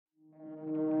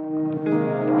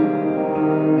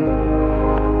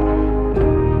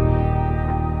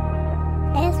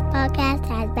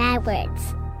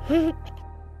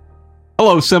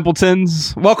Hello,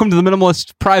 simpletons. Welcome to the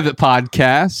Minimalist Private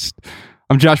Podcast.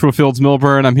 I'm Joshua Fields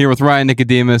Milburn. I'm here with Ryan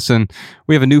Nicodemus, and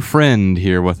we have a new friend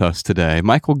here with us today.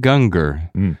 Michael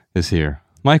Gungor is here.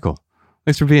 Michael,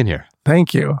 thanks for being here.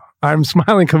 Thank you. I'm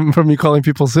smiling coming from you calling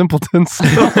people simpletons.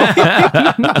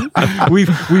 We've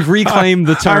reclaimed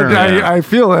the term. I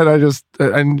feel it.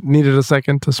 I needed a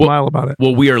second to smile about it.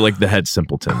 Well, we are like the head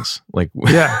simpletons. Like,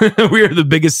 yeah, we are the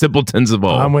biggest simpletons of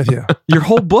all. I'm with you. Your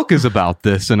whole book is about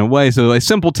this in a way. So a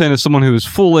simpleton is someone who is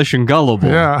foolish and gullible.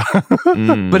 Yeah.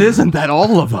 But isn't that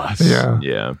all of us? Yeah.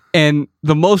 Yeah. And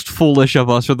the most foolish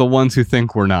of us are the ones who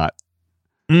think we're not.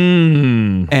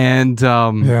 And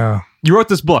yeah. You wrote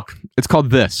this book. It's called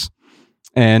This.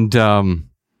 And the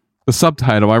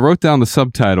subtitle, I wrote down the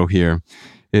subtitle here.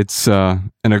 It's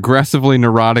an aggressively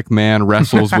neurotic man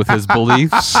wrestles with his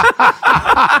beliefs. That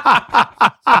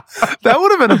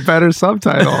would have been a better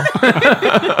subtitle.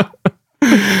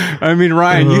 I mean,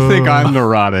 Ryan, you think I'm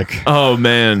neurotic. Oh,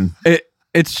 man.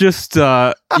 It's just,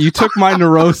 you took my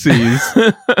neuroses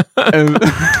and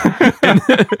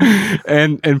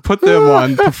put them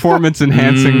on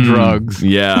performance-enhancing drugs.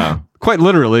 Yeah. Quite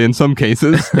literally in some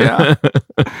cases. Yeah.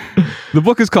 The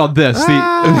book is called This.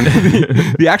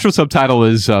 The actual subtitle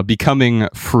is Becoming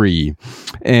Free.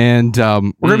 And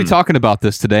we're going to be talking about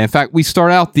this today. In fact, we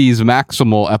start out these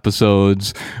Maximal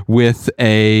episodes with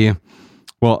a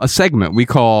segment we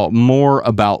call More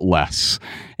About Less.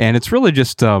 And it's really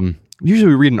just, usually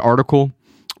we read an article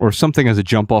or something as a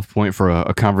jump-off point for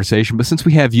a conversation. But since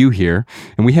we have you here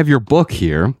and we have your book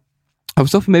here, I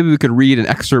was hoping maybe we could read an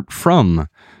excerpt from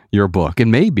your book, and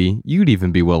maybe you'd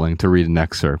even be willing to read an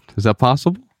excerpt. Is that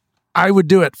possible? I would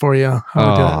do it for you.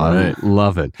 I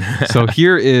love it. So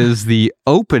here is the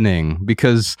opening,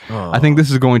 because I think this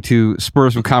is going to spur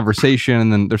some conversation,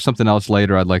 and then there's something else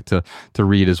later I'd like to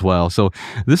read as well. So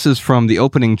this is from the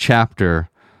opening chapter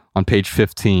on page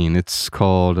 15. It's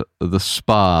called The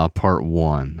Spa, Part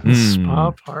 1. The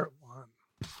Spa, Part 1.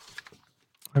 I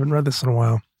haven't read this in a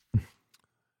while.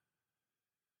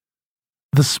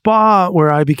 The spa where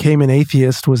I became an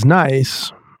atheist was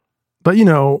nice, but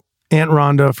Aunt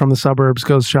Rhonda from the suburbs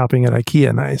goes shopping at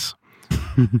IKEA nice.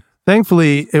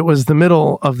 Thankfully, it was the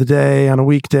middle of the day on a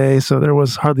weekday, so there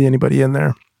was hardly anybody in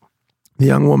there. The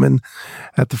young woman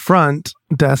at the front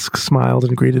desk smiled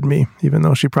and greeted me, even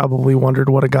though she probably wondered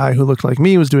what a guy who looked like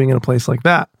me was doing in a place like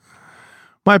that.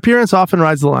 My appearance often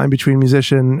rides the line between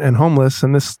musician and homeless,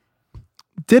 and this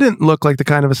didn't look like the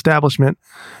kind of establishment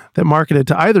that marketed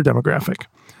to either demographic.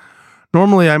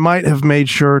 Normally, I might have made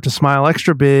sure to smile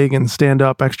extra big and stand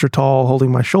up extra tall, holding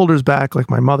my shoulders back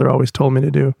like my mother always told me to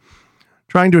do,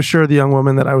 trying to assure the young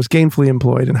woman that I was gainfully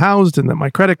employed and housed and that my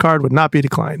credit card would not be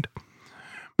declined.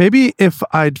 Maybe if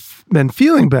I'd been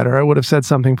feeling better, I would have said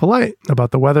something polite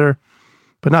about the weather,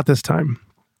 but not this time.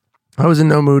 I was in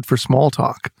no mood for small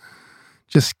talk.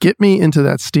 Just get me into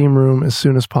that steam room as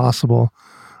soon as possible.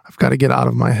 I've got to get out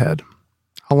of my head.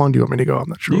 How long do you want me to go? I'm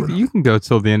not sure. You can go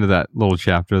till the end of that little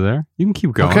chapter there. You can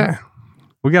keep going. Okay.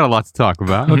 We got a lot to talk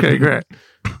about. Okay, great.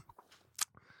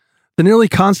 The nearly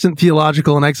constant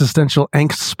theological and existential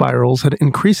angst spirals had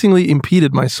increasingly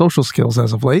impeded my social skills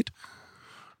as of late.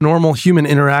 Normal human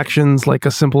interactions, like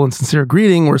a simple and sincere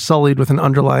greeting, were sullied with an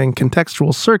underlying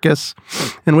contextual circus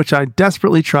in which I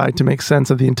desperately tried to make sense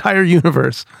of the entire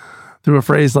universe through a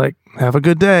phrase like, "Have a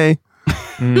good day."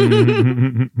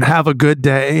 Have a good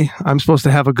day. I'm supposed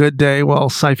to have a good day while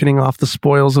siphoning off the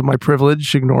spoils of my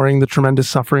privilege, ignoring the tremendous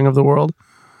suffering of the world.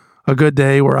 A good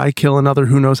day where I kill another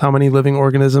who knows how many living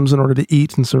organisms in order to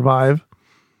eat and survive.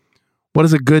 What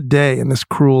is a good day in this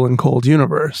cruel and cold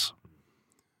universe?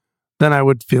 Then I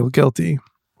would feel guilty.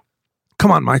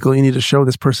 Come on, Michael, you need to show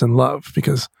this person love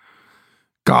because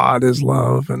God is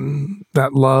love, and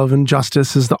that love and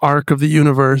justice is the arc of the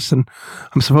universe, and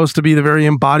I'm supposed to be the very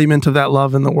embodiment of that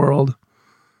love in the world.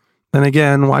 Then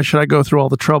again, why should I go through all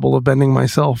the trouble of bending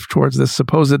myself towards this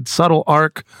supposed subtle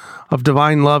arc of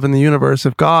divine love in the universe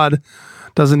if God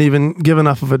doesn't even give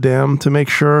enough of a damn to make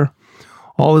sure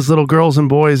all his little girls and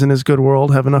boys in his good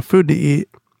world have enough food to eat,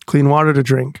 clean water to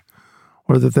drink,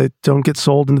 or that they don't get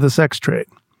sold into the sex trade?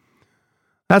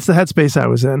 That's the headspace I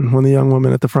was in when the young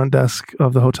woman at the front desk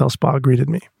of the hotel spa greeted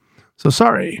me. So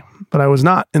sorry, but I was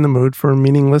not in the mood for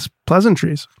meaningless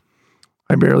pleasantries.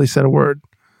 I barely said a word.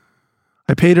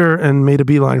 I paid her and made a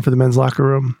beeline for the men's locker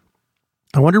room.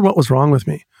 I wondered what was wrong with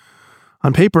me.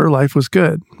 On paper, life was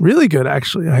good. Really good,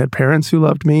 actually. I had parents who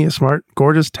loved me, a smart,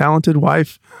 gorgeous, talented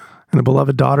wife, and a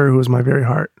beloved daughter who was my very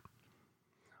heart.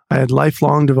 I had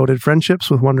lifelong devoted friendships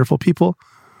with wonderful people.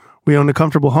 We owned a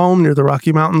comfortable home near the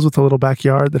Rocky Mountains with a little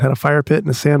backyard that had a fire pit and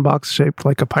a sandbox shaped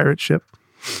like a pirate ship.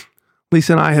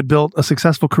 Lisa and I had built a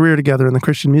successful career together in the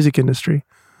Christian music industry.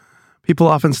 People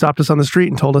often stopped us on the street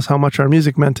and told us how much our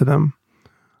music meant to them.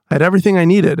 I had everything I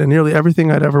needed and nearly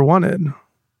everything I'd ever wanted.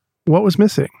 What was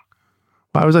missing?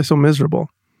 Why was I so miserable?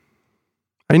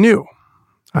 I knew.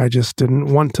 I just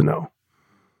didn't want to know.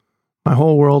 My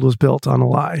whole world was built on a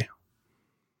lie.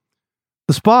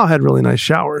 The spa had really nice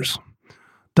showers.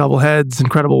 Double heads,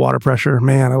 incredible water pressure.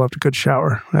 Man, I loved a good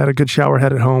shower. I had a good shower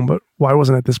head at home, but why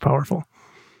wasn't it this powerful?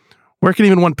 Where can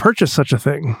even one purchase such a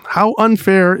thing? How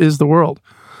unfair is the world?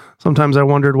 Sometimes I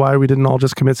wondered why we didn't all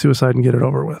just commit suicide and get it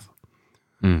over with.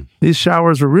 These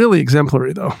showers were really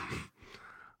exemplary, though.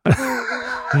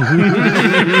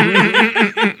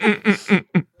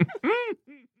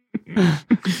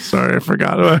 Sorry, I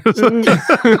forgot.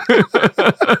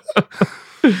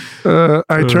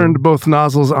 I turned both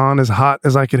nozzles on as hot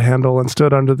as I could handle and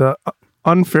stood under the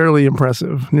unfairly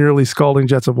impressive, nearly scalding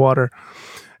jets of water.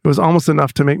 It was almost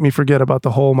enough to make me forget about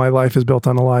the whole my life is built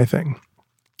on a lie thing.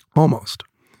 Almost.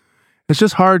 It's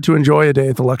just hard to enjoy a day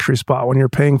at the luxury spa when you're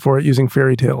paying for it using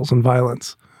fairy tales and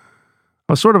violence.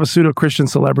 I was sort of a pseudo-Christian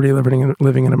celebrity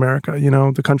living in America,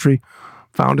 the country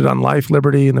founded on life,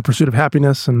 liberty, and the pursuit of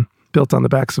happiness and built on the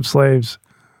backs of slaves.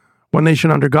 One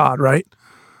nation under God, right?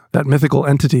 That mythical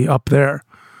entity up there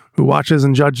who watches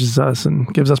and judges us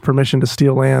and gives us permission to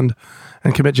steal land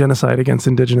and commit genocide against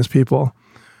indigenous people.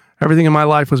 Everything in my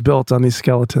life was built on these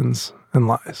skeletons and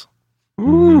lies.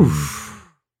 Ooh.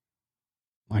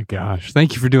 My gosh.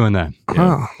 Thank you for doing that.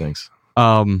 Yeah, thanks.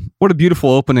 What a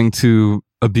beautiful opening to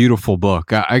a beautiful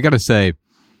book. I got to say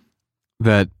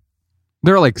that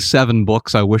there are like 7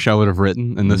 books I wish I would have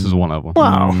written, and this is one of them.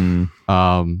 Wow.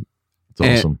 It's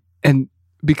awesome. And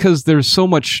because there's so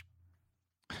much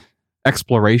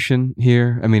exploration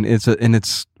here. I mean,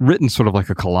 it's written sort of like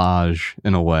a collage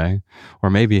in a way, or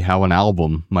maybe how an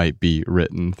album might be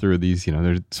written through these,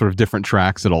 there's sort of different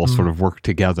tracks that all sort of work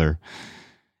together.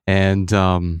 And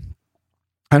I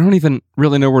don't even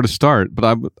really know where to start,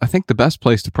 but I think the best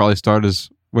place to probably start is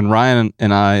when Ryan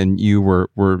and I and you were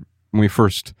when we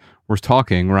first were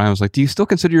talking. Ryan was like, "Do you still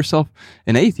consider yourself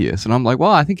an atheist?" And I'm like,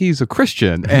 "Well, I think he's a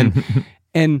Christian."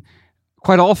 And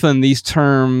quite often these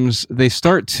terms, they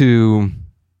start to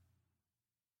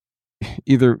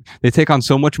either they take on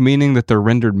so much meaning that they're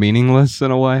rendered meaningless in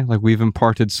a way. Like we've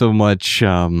imparted so much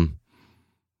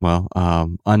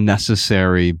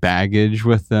unnecessary baggage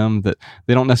with them that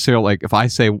they don't necessarily, like if I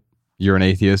say you're an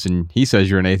atheist and he says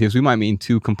you're an atheist, we might mean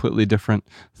 2 completely different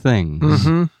things.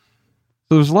 Mm-hmm.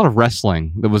 So there's a lot of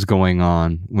wrestling that was going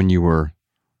on when you were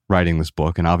writing this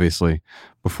book, and obviously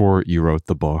before you wrote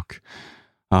the book.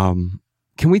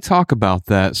 Can we talk about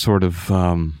that sort of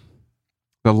the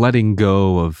letting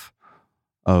go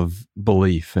of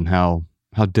belief and how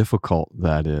difficult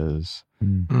that is?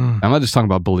 I'm not just talking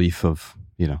about belief of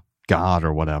God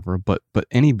or whatever, but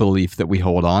any belief that we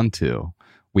hold on to,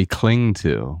 we cling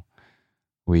to,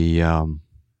 it's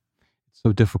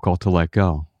so difficult to let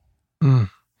go.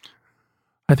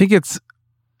 I think it's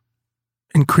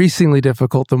increasingly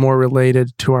difficult the more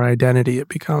related to our identity it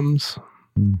becomes.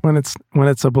 When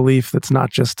it's a belief that's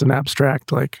not just an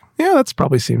abstract, like, yeah, that's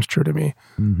probably seems true to me.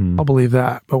 I'll believe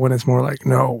that. But when it's more like,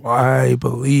 no, I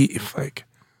believe, like,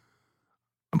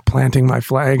 I'm planting my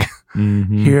flag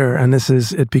here, and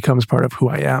it becomes part of who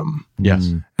I am.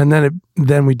 Yes. And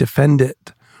then we defend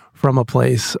it from a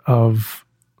place of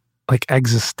like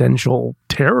existential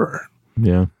terror.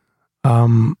 Yeah.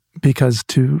 Because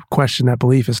to question that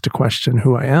belief is to question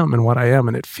who I am and what I am,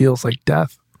 and it feels like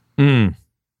death.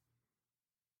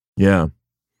 Yeah.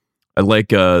 I like,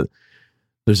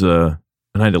 there's and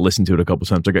I had to listen to it a couple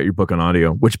times. I got your book on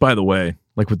audio, which by the way,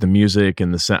 like with the music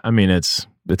and the sound, I mean, it's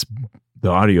the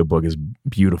audiobook is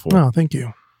beautiful. Oh, thank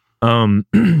you.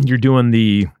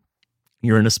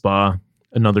 You're in a spa,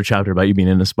 another chapter about you being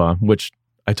in a spa, which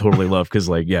I totally love. Cause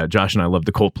like, yeah, Josh and I love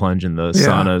the cold plunge and the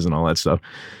saunas and all that stuff.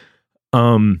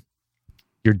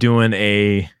 You're doing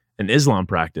an Islam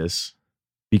practice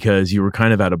because you were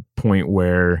kind of at a point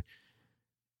where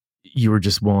you were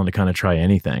just willing to kind of try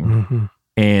anything.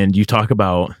 And you talk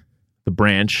about the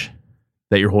branch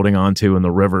that you're holding on to in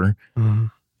the river.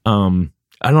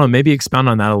 I don't know, maybe expound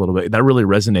on that a little bit. That really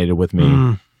resonated with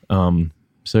me.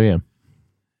 So yeah.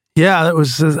 Yeah, that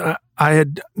was, I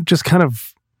had just kind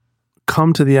of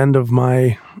come to the end of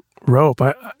my rope.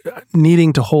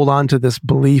 Needing to hold on to this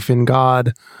belief in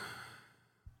God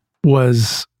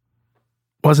was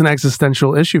an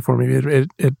existential issue for me.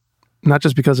 It not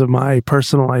just because of my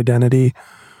personal identity,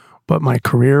 but my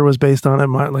career was based on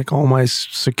it. All my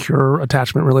secure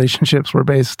attachment relationships were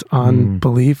based on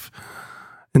belief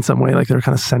in some way. Like they were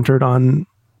kind of centered on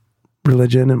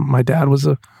religion. And my dad was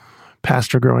a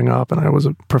pastor growing up, and I was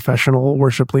a professional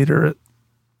worship leader at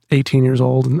 18 years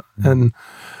old. And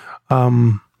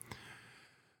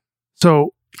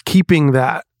so keeping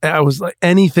that, I was like,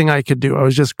 anything I could do, I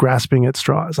was just grasping at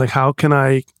straws. Like, how can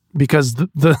I, because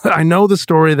I know the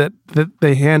story that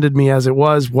they handed me as it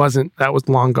wasn't, that was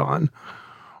long gone.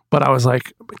 But I was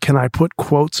like, can I put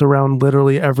quotes around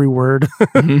literally every word?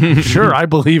 Sure, I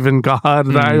believe in God.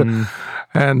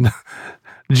 And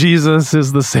Jesus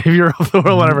is the savior of the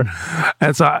world, whatever.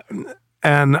 And so,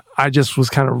 I just was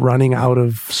kind of running out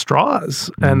of straws.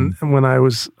 And when I'd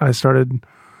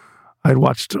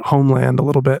watched Homeland a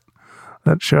little bit,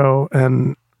 that show,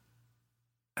 and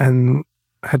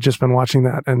had just been watching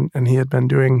that, and he had been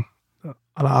doing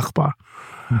Al-Aqba,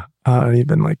 and he'd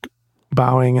been like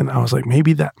bowing, and I was like,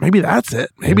 maybe that's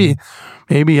it. Maybe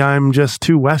I'm just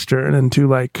too Western and too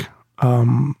like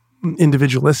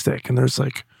individualistic, and there's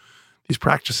like these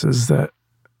practices that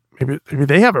maybe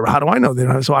they have it. How do I know they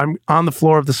don't have it? So I'm on the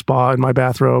floor of the spa in my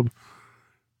bathrobe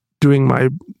doing my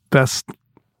best,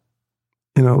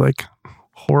 like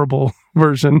horrible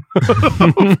version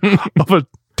of a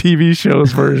TV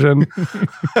show's version.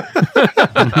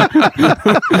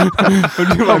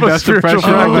 I'll do my best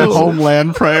impression of a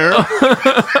Homeland prayer.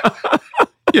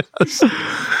 Yes.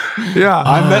 Yeah.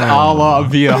 I met Allah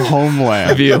via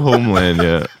Homeland. Via Homeland,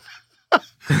 yeah.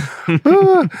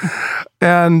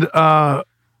 And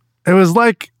it was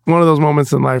like one of those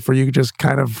moments in life where you just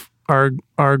kind of are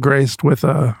graced with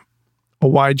a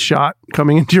wide shot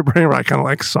coming into your brain, where I kind of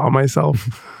like saw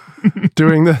myself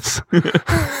doing this.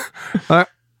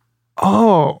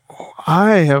 I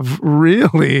have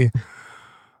really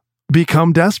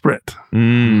become desperate.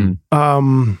 Beyond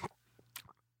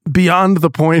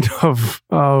the point of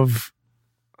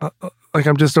like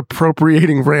I'm just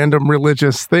appropriating random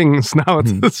religious things now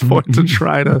at this point to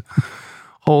try to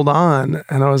hold on.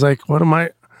 And I was like, what am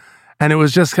I? And it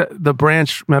was just the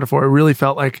branch metaphor. It really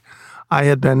felt like I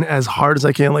had been as hard as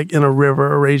I can, like in a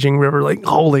raging river, like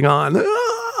holding on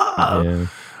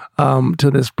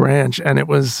to this branch. And it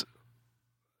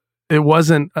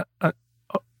wasn't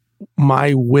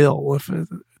my will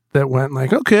that went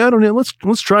like, okay, I don't know,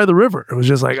 let's try the river. It was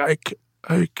just like, I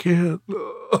can't.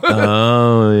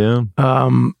 Oh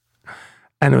yeah.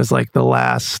 And it was like the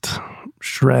last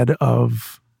shred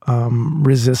of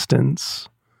resistance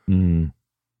kind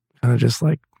of just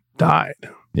like died.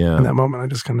 Yeah. In that moment, I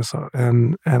just kind of saw it,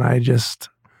 and I just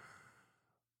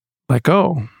let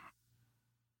go.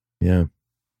 Yeah.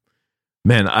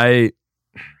 Man, I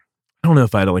don't know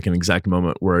if I had like an exact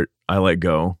moment where I let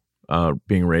go,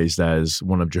 being raised as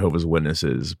one of Jehovah's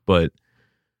Witnesses, but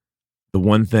the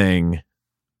one thing,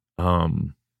 I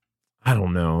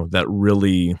don't know, that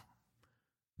really,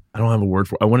 I don't have a word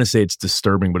for it. I want to say it's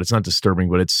disturbing, but it's not disturbing,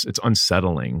 but it's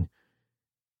unsettling,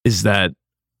 is that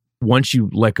once you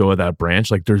let go of that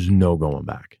branch, like there's no going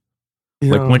back.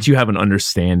 Yeah. Like once you have an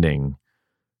understanding,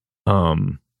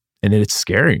 and it's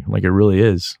scary, like it really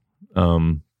is.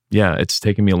 Yeah, it's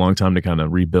taken me a long time to kind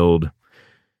of rebuild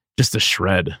just a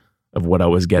shred of what I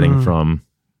was getting from,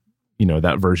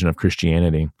 that version of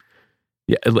Christianity.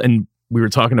 Yeah, and we were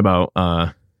talking about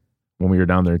when we were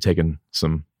down there taking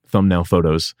some thumbnail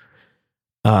photos.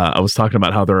 I was talking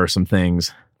about how there are some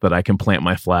things that I can plant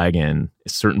my flag in,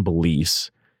 certain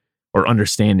beliefs or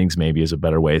understandings, maybe is a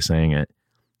better way of saying it.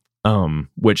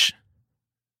 Which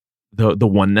the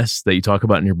oneness that you talk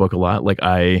about in your book a lot, like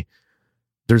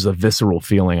there's a visceral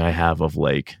feeling I have of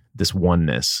like this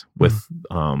oneness with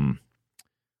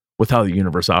how the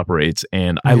universe operates.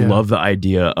 And I love the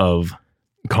idea of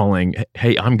calling,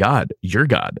 hey, I'm God, you're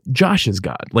God, Josh is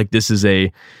God. Like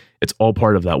it's all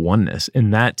part of that oneness.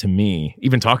 And that to me,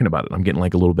 even talking about it, I'm getting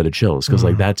like a little bit of chills because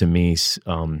like that to me,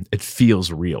 it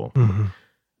feels real.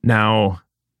 Now,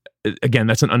 again,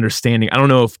 that's an understanding. I don't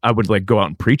know if I would like go out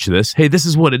and preach this. Hey, this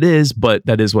is what it is, but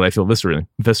that is what I feel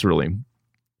viscerally.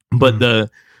 But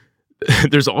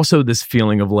there's also this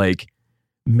feeling of like,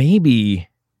 maybe,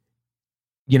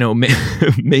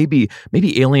 maybe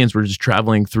aliens were just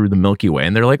traveling through the Milky Way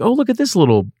and they're like, oh, look at this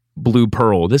little blue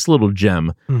pearl, this little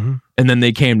gem. And then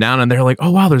they came down and they're like,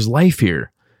 oh, wow, there's life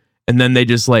here. And then they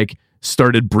just like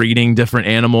started breeding different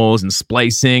animals and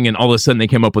splicing. And all of a sudden they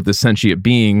came up with this sentient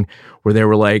being where they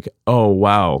were like, oh,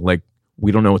 wow, like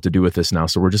we don't know what to do with this now.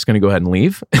 So we're just going to go ahead and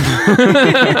leave.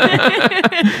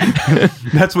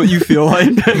 That's what you feel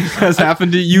like has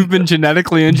happened to you. You've been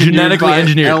genetically engineered by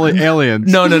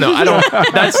aliens. No. I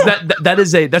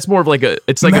don't. That's more of like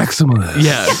it's like Maximus.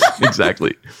 Yeah,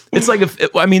 exactly. It's like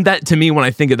that to me, when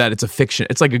I think of that, it's a fiction.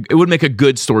 It's like it would make a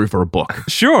good story for a book.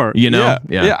 Sure. Yeah.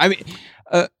 I mean,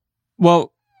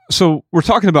 well, so we're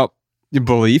talking about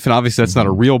belief, and obviously that's not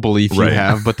a real belief you Right.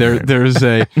 have, but there's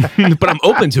a But I'm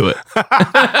open to it.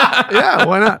 Yeah,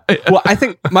 why not? well, I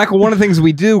think, Michael, one of the things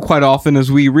we do quite often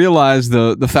is we realize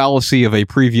the fallacy of a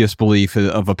previous belief,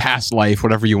 of a past life,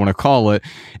 whatever you want to call it,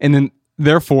 and then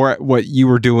therefore what you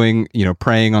were doing,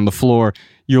 praying on the floor,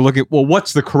 you're looking, well,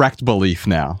 what's the correct belief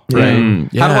now, right?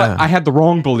 How do I had the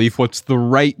wrong belief, what's the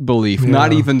right belief?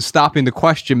 Not even stopping to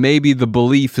question, maybe the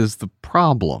belief is the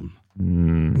problem.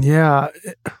 Yeah.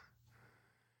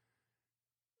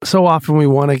 So often we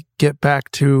want to get back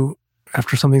to,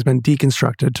 after something's been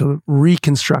deconstructed, to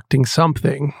reconstructing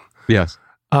something. Yes.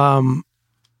 I'm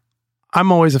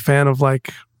always a fan of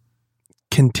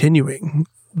continuing.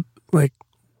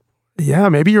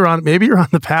 Maybe you're on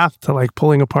the path to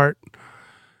pulling apart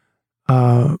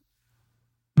the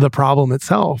problem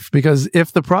itself, because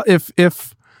if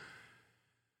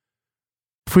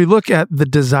we look at the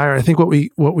desire, I think what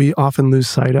we often lose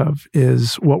sight of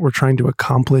is what we're trying to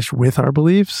accomplish with our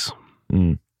beliefs.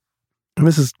 And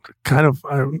this is kind of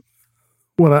the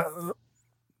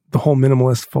whole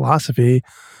minimalist philosophy,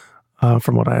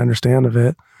 from what I understand of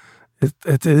it,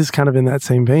 it is kind of in that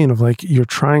same vein of you're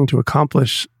trying to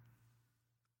accomplish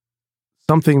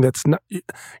something that's not,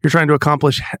 you're trying to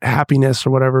accomplish happiness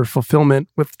or whatever, fulfillment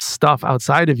with stuff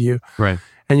outside of you. Right.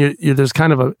 And there's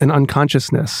kind of an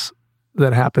unconsciousness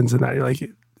that happens in that. You're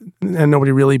and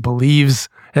nobody really believes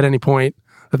at any point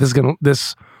that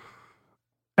this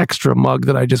extra mug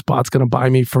that I just bought's going to buy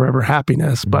me forever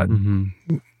happiness, but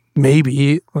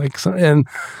maybe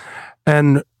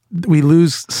and we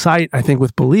lose sight, I think,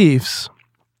 with beliefs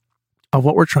of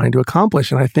what we're trying to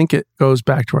accomplish. And I think it goes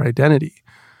back to our identity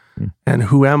and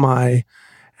who am I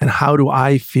and how do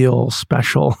I feel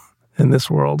special in this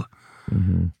world?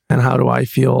 And how do I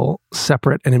feel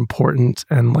separate and important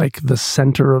and the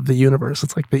center of the universe?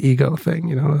 It's the ego thing,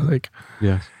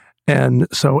 Yes. And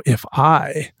so if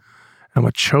I am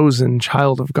a chosen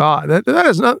child of God,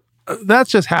 that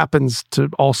just happens to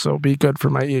also be good for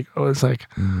my ego. It's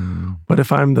but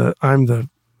if I'm the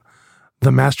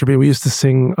masterpiece, we used to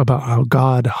sing about how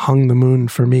God hung the moon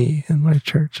for me in my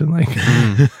church, and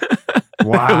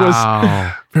Wow. it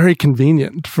was very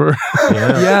convenient for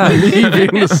me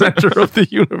being the center of the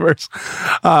universe.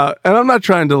 And I'm not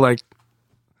trying to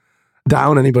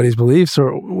down anybody's beliefs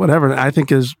or whatever. I think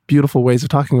there's beautiful ways of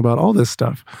talking about all this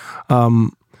stuff.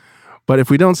 But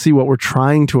if we don't see what we're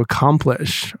trying to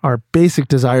accomplish, our basic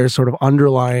desires sort of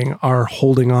underlying our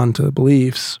holding on to the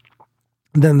beliefs,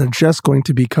 then they're just going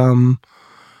to become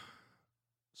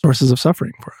sources of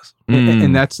suffering for us.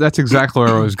 And that's exactly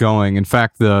where I was going. In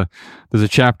fact, there's a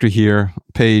chapter here,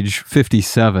 page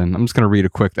 57. I'm just going to read a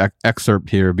quick excerpt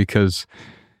here because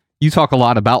you talk a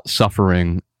lot about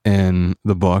suffering in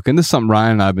the book. And this is something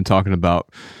Ryan and I have been talking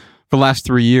about for the last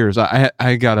 3 years.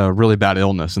 I got a really bad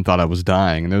illness and thought I was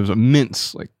dying. And there was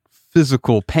immense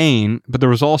physical pain, but there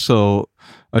was also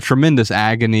a tremendous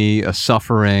agony, a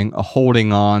suffering, a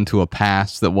holding on to a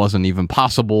past that wasn't even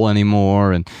possible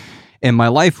anymore. And my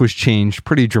life was changed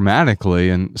pretty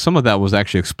dramatically. And some of that was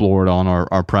actually explored on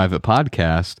our private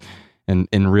podcast and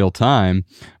in real time.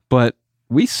 But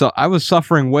I was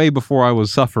suffering way before I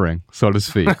was suffering, so to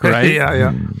speak, right?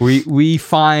 Yeah. We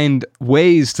find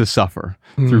ways to suffer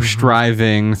through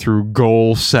striving, through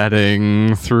goal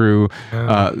setting, through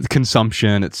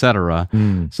consumption, etc.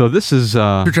 So this is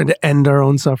We're trying to end our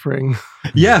own suffering.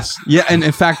 Yes. Yeah. And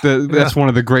in fact, that's one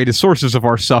of the greatest sources of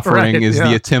our suffering is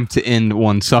the attempt to end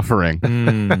one's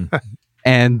suffering.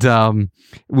 And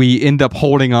we end up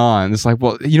holding on. It's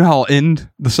well, how I'll end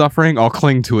the suffering? I'll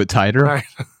cling to it tighter.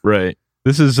 Right.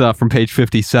 This is from page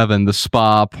 57, the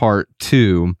spa part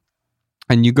 2.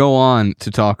 And you go on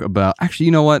to talk about, actually,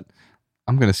 you know what?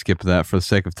 I'm going to skip that for the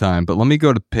sake of time, but let me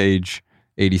go to page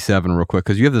 87 real quick,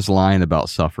 because you have this line about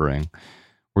suffering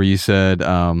where you said,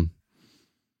 I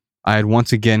had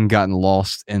once again gotten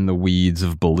lost in the weeds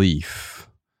of belief.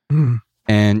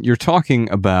 And you're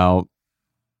talking about,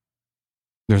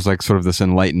 there's sort of this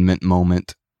enlightenment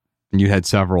moment, and you had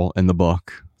several in the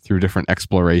book through different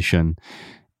exploration.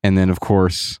 And then, of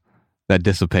course, that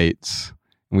dissipates,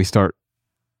 and we start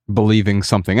believing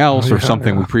something else or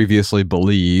something we previously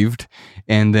believed,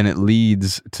 and then it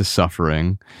leads to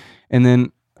suffering. And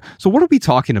then, so what are we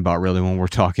talking about really when we're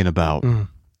talking about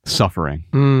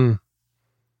suffering?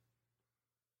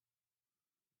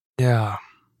 Yeah.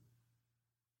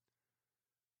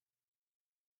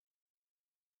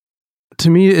 To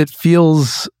me, it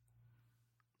feels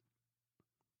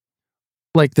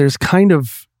like there's kind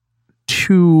of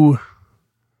two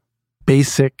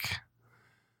basic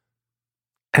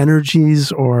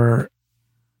energies or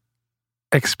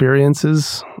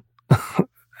experiences,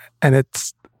 and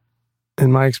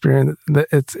in my experience,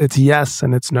 it's yes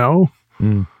and it's no.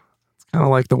 Mm. It's kind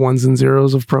of like the ones and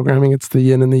zeros of programming. It's the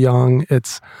yin and the yang.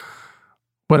 It's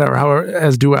whatever. However,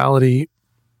 as duality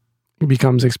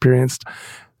becomes experienced,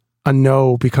 a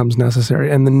no becomes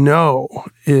necessary. And the no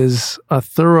is a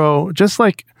thorough, just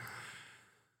like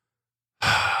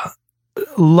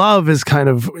love is kind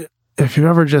of, if you've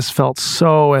ever just felt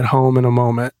so at home in a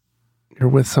moment, you're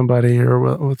with somebody,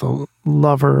 or with a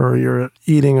lover, or you're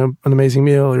eating an amazing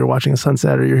meal, or you're watching a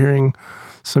sunset, or you're hearing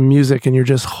some music, and your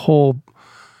just whole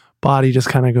body just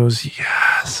kind of goes,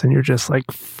 yes. And you're just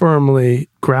like firmly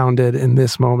grounded in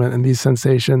this moment and these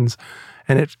sensations.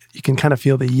 And you can kind of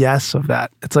feel the yes of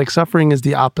that. It's like suffering is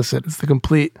the opposite. It's the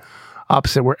complete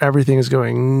opposite, where everything is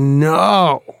going,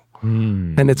 no.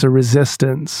 And it's a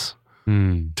resistance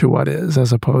to what is,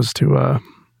 as opposed to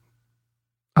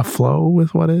a flow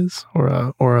with what is,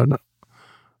 and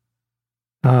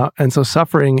so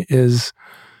suffering is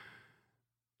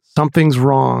something's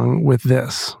wrong with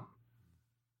this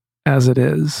as it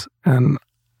is, and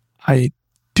I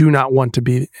do not want to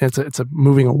be. It's a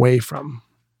moving away from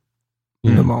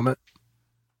the moment.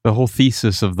 The whole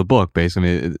thesis of the book,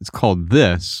 basically, it's called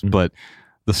this, but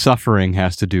the suffering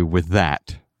has to do with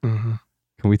that. Mm-hmm.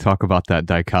 Can we talk about that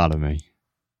dichotomy?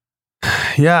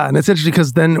 Yeah, and it's interesting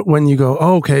because then when you go,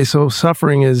 oh, okay, so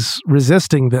suffering is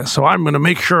resisting this, so I'm going to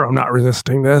make sure I'm not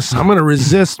resisting this. I'm going to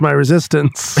resist my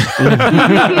resistance.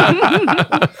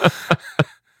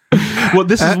 Well,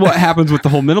 this is what happens with the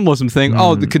whole minimalism thing.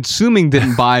 Oh, the consuming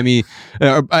didn't buy me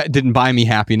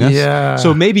happiness. Yeah.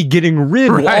 So maybe getting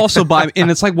rid will also buy me. And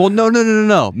it's like, well,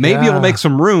 no. Maybe it'll make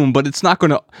some room, but it's not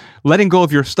going to. Letting go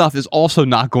of your stuff is also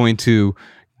not going to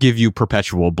give you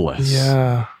perpetual bliss.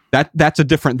 Yeah. That's a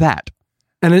different that.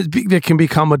 And it can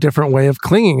become a different way of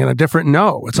clinging and a different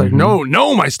no. It's like,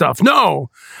 no, my stuff, no.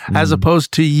 As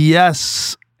opposed to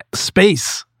yes,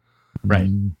 space. Right.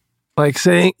 Like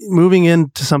moving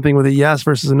into something with a yes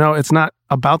versus a no, it's not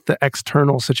about the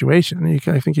external situation.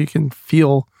 I think you can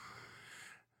feel,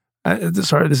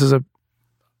 sorry, this is a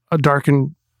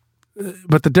darkened,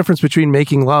 but the difference between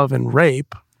making love and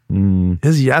rape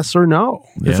is yes or no.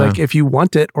 It's like if you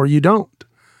want it or you don't.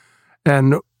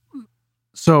 And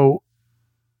so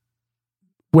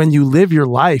when you live your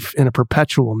life in a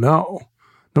perpetual no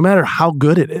matter how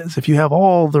good it is, if you have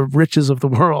all the riches of the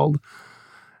world,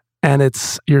 and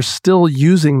you're still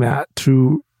using that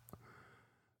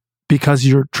because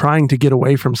you're trying to get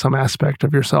away from some aspect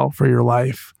of yourself or your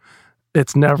life,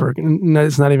 it's not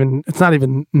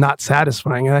even not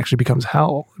satisfying. It actually becomes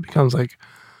hell. It becomes like,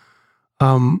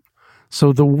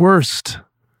 so the worst.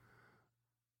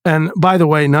 And by the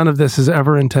way, none of this is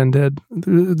ever intended.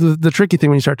 The tricky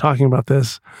thing when you start talking about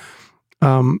this,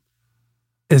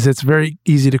 is it's very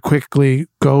easy to quickly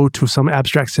go to some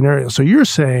abstract scenario. So you're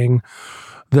saying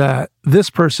that this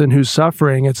person who's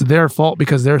suffering, it's their fault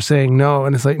because they're saying no.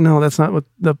 And it's like, no, that's not what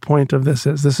the point of this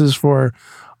is. This is for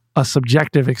a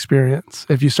subjective experience.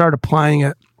 If you start applying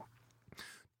it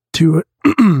to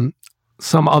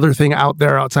some other thing out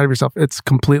there outside of yourself, it's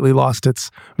completely lost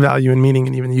its value and meaning,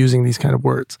 and even using these kind of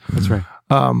words. That's right.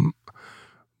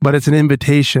 But it's an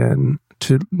invitation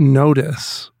to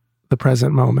notice the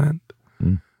present moment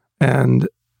and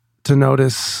to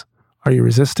notice, are you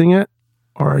resisting it?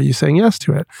 Or are you saying yes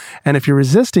to it? And if you're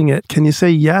resisting it, can you say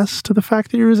yes to the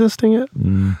fact that you're resisting it?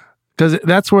 Because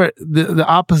that's where the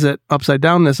opposite upside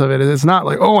downness of it is. It's not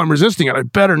like, oh, I'm resisting it, I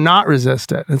better not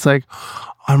resist it. It's like,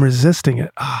 I'm resisting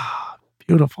it.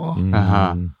 Beautiful.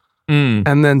 And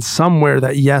then somewhere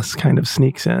that yes kind of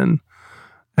sneaks in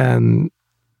and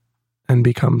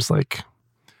becomes like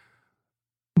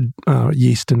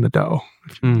yeast in the dough.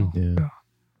 Yeah.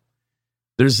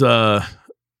 There's a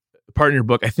part in your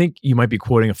book, I think you might be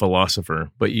quoting a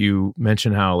philosopher, but you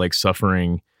mention how like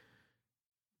suffering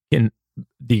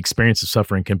the experience of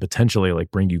suffering can potentially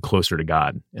like bring you closer to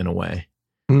God in a way.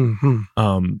 Do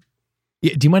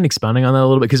you mind expounding on that a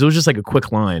little bit? Because it was just like a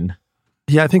quick line.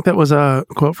 Yeah, I think that was a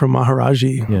quote from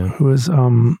Maharaji, who was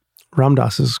Ram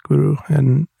Dass's guru.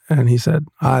 And he said,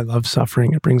 I love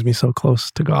suffering. It brings me so close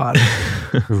to God.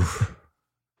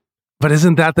 But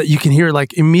isn't that you can hear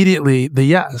like immediately the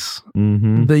yes?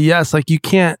 The yes, like you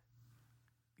can't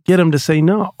get him to say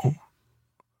no.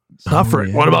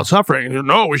 Suffering. What about suffering?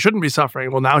 No, we shouldn't be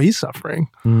suffering. Well, now he's suffering.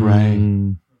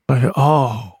 Right. But,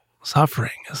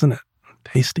 suffering, isn't it?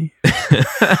 Tasty.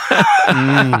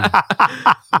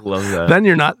 Love that. Then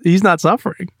he's not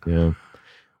suffering. Yeah.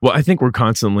 Well, I think we're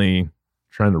constantly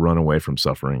trying to run away from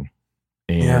suffering.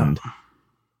 And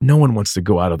no one wants to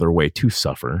go out of their way to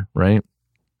suffer, right?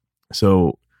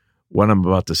 So what I'm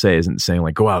about to say isn't saying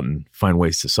like go out and find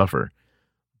ways to suffer.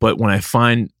 But when I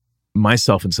find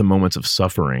myself in some moments of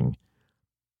suffering,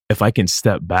 if I can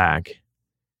step back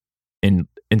and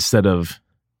instead of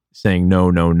saying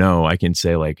no, I can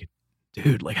say like,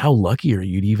 dude, like how lucky are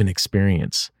you to even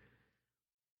experience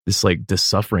this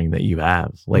suffering that you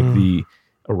have? Like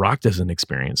a rock doesn't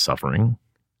experience suffering.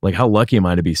 Like how lucky am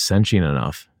I to be sentient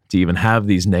enough to even have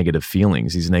these negative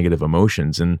feelings, these negative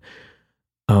emotions? And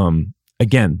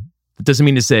again, it doesn't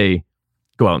mean to say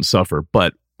go out and suffer,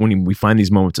 but when we find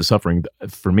these moments of suffering,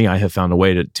 for me, I have found a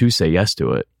way to say yes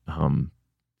to it.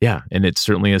 Yeah. And it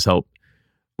certainly has helped,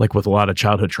 like with a lot of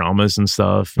childhood traumas and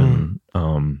stuff, and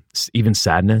even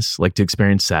sadness, like to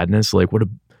experience sadness, like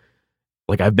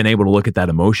I've been able to look at that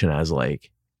emotion as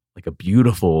like a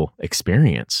beautiful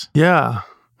experience. Yeah.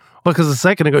 Well, because a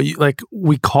second ago,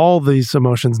 we call these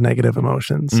emotions negative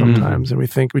emotions sometimes, and we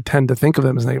tend to think of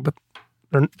them as negative,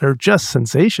 but they're just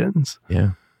sensations.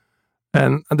 Yeah.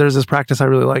 And there's this practice I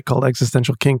really like called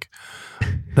existential kink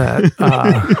that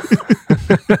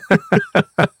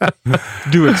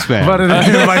do expand. But it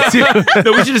invites you.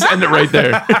 No, we should just end it right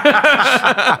there.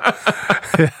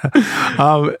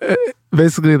 Yeah.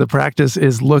 Basically, the practice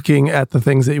is looking at the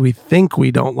things that we think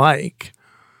we don't like,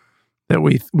 that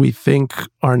we think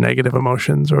are negative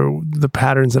emotions, or the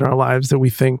patterns in our lives that we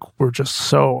think we're just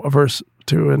so averse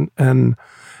to, and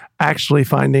actually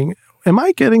finding, am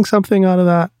I getting something out of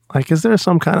that? Like, is there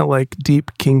some kind of like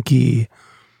deep, kinky,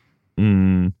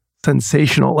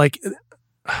 sensational, like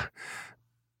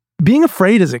being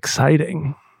afraid is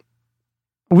exciting.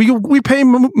 We pay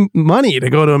money to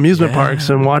go to amusement parks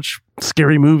and watch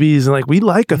scary movies, and like we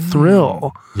like a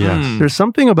thrill. Yes. There's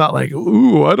something about like,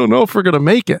 ooh, I don't know if we're gonna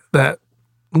make it, that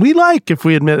we like if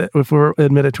we admit it, if we're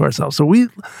admitted to ourselves. So we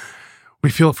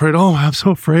feel afraid. Oh, I'm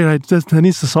so afraid. I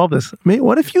need to solve this. Mate,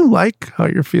 what if you like how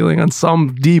you're feeling on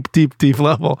some deep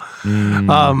level?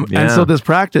 And so this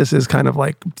practice is kind of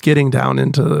like getting down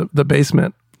into the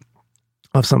basement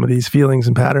of some of these feelings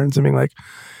and patterns and being like,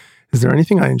 is there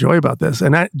anything I enjoy about this?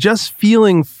 And just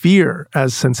feeling fear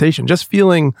as sensation, just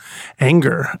feeling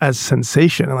anger as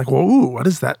sensation, and like, well, ooh, what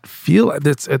does that feel like?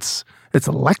 It's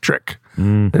electric.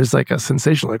 There's like a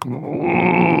sensation like,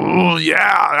 oh,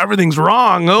 yeah, everything's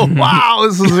wrong. Oh, wow,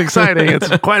 this is exciting.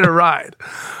 It's quite a ride.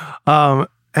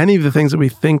 Any of the things that we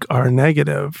think are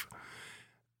negative,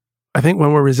 I think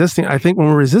when we're resisting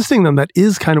them, that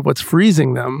is kind of what's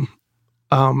freezing them.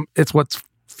 It's what's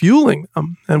fueling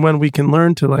them. And when we can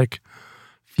learn to like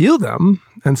feel them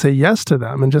and say yes to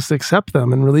them and just accept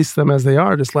them and release them as they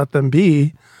are, just let them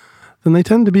be, then they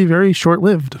tend to be very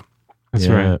short-lived. That's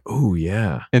right. Oh,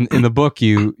 yeah. In the book,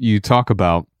 you talk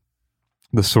about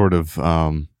the sort of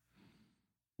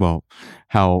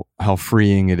how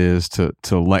freeing it is to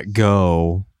let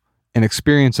go and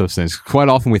experience those things. Quite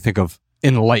often we think of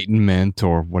enlightenment,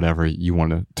 or whatever you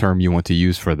want to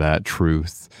use for that,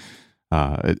 truth,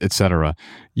 etc.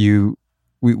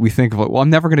 We think of like, well, I'm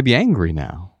never going to be angry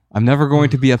now. I'm never going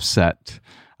to be upset.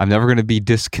 I'm never going to be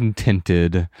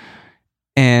discontented,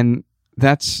 and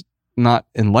that's not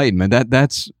enlightenment.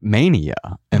 That's mania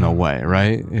in a way,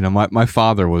 right? You know, my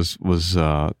father was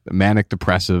manic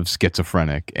depressive,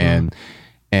 schizophrenic, and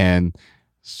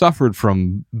suffered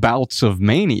from bouts of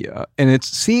mania. And it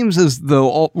seems as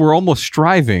though we're almost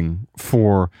striving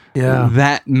for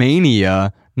that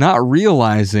mania, not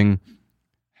realizing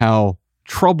how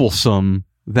troublesome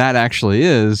that actually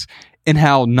is, and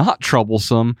how not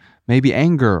troublesome maybe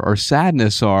anger or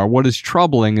sadness are. What is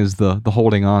troubling is the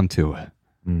holding on to it.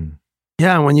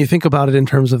 Yeah, and when you think about it in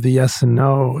terms of the yes and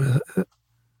no,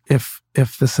 if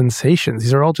the sensations,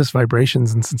 these are all just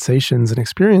vibrations and sensations and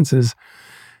experiences,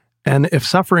 and if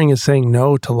suffering is saying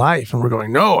no to life, and we're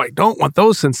going, no, I don't want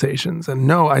those sensations, and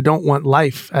no, I don't want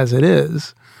life as it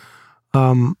is,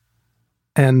 and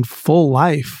full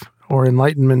life or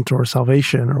enlightenment or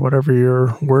salvation or whatever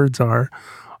your words are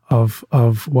of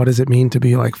what does it mean to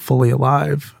be like fully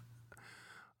alive,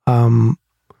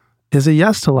 is a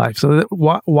yes to life. So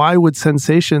why would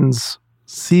sensations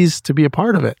cease to be a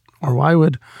part of it? Or why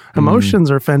would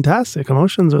emotions are fantastic.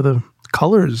 Emotions are the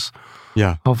colors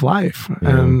of life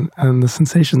and the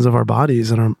sensations of our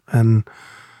bodies, and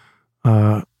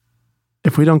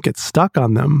if we don't get stuck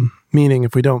on them, meaning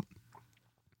if we don't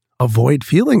avoid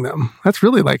feeling them, that's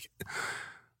really like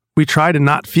we try to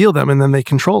not feel them and then they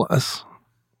control us.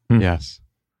 Yes.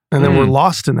 And then we're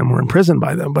lost in them, we're imprisoned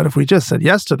by them. But if we just said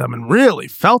yes to them and really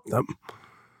felt them,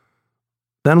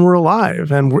 then we're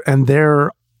alive, and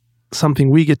they're something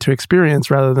we get to experience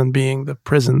rather than being the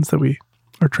prisons that we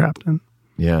are trapped in.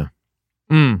 Yeah.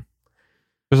 There's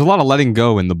a lot of letting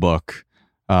go in the book,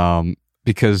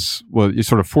 because, well, you're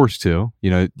sort of forced to. You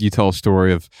know, you tell a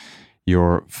story of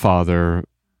your father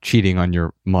cheating on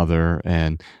your mother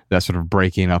and that sort of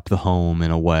breaking up the home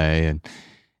in a way.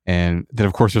 And then,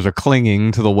 of course, there's a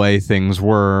clinging to the way things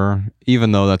were,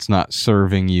 even though that's not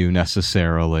serving you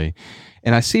necessarily.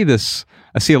 And I see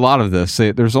a lot of this.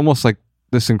 There's almost like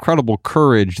this incredible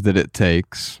courage that it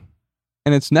takes,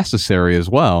 and it's necessary as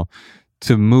well,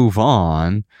 to move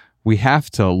on. We have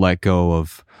to let go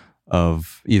of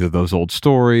either those old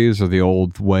stories or the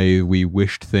old way we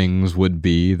wished things would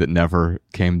be that never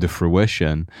came to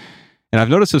fruition. And I've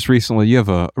noticed this recently. You have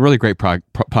a really great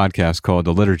podcast called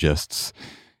The Liturgists,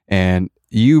 and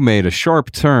you made a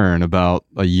sharp turn about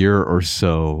a year or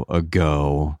so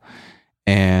ago.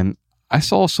 And I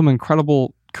saw some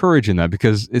incredible courage in that,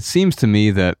 because it seems to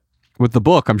me that with the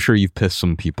book, I'm sure you've pissed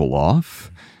some people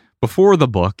off. Before the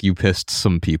book, you pissed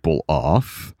some people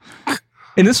off.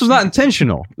 And this was not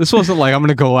intentional. This wasn't like, I'm going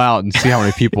to go out and see how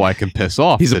many people I can piss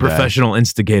off He's today. a professional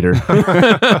instigator.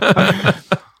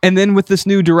 And then with this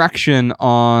new direction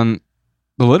on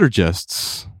the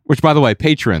Liturgists, which, by the way,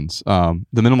 patrons, the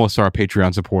Minimalists are a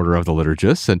Patreon supporter of the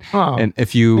Liturgists. And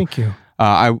if you... Thank you.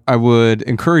 I would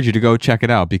encourage you to go check it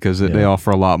out, because they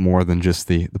offer a lot more than just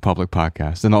the public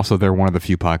podcast. And also, they're one of the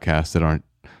few podcasts that aren't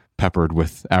peppered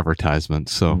with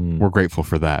advertisements. So we're grateful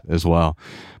for that as well.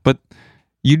 But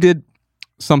you did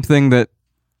something that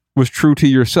was true to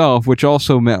yourself, which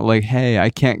also meant like, hey,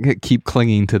 I can't keep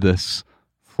clinging to this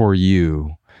for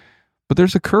you. But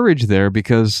there's a courage there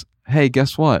because, hey,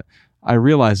 guess what? I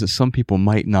realize that some people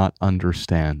might not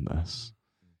understand this.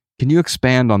 Can you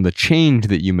expand on the change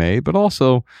that you made, but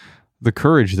also the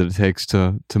courage that it takes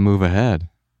to move ahead?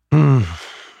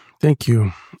 Thank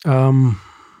you.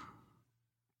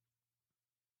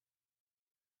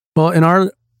 Well, in our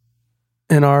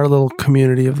little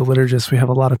community of the liturgists, we have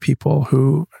a lot of people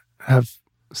who have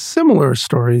similar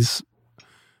stories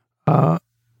to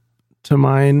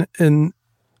mine and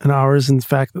ours. In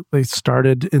fact, that they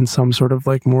started in some sort of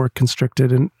like more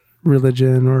constricted in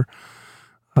religion or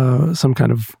some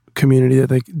kind of community that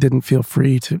they didn't feel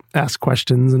free to ask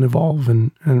questions and evolve.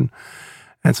 And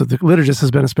so the liturgist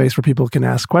has been a space where people can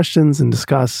ask questions and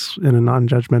discuss in a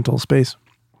non-judgmental space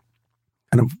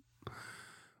kind of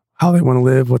how they want to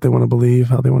live, what they want to believe,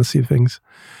 how they want to see things.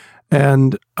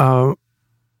 And for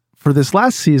this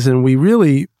last season, we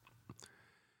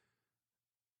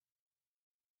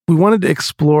wanted to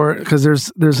explore, because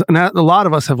there's a lot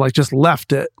of us have like just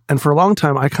left it. And for a long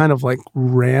time, I kind of like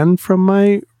ran from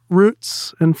my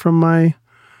roots and from my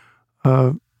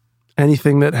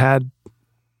anything that had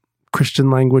Christian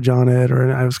language on it,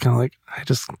 or I was kind of like, I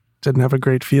just didn't have a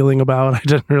great feeling about. I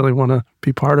didn't really want to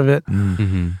be part of it.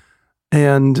 Mm-hmm.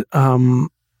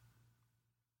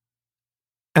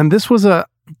 And this was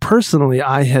personally,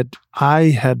 I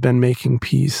had been making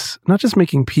peace, not just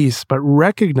making peace, but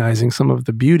recognizing some of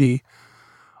the beauty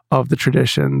of the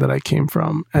tradition that I came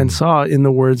from and saw in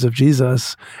the words of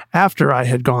Jesus after I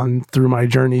had gone through my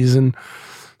journeys and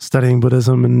studying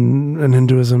Buddhism and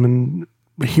Hinduism and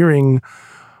hearing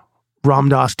Ram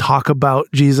Dass talk about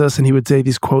Jesus, and he would say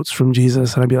these quotes from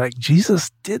Jesus, and I'd be like,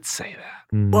 Jesus did say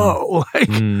that. Whoa.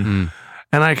 And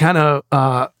I kind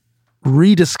of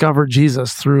rediscovered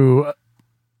Jesus through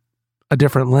a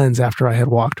different lens after I had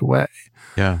walked away.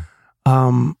 Yeah.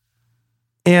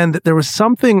 And there was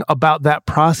something about that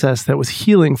process that was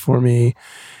healing for me,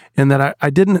 and that I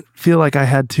didn't feel like I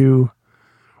had to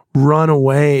run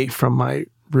away from my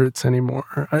roots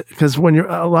anymore. Because when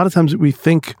a lot of times we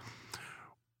think,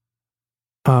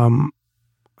 I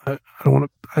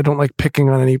don't like picking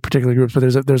on any particular groups, but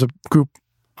there's a group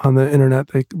on the internet,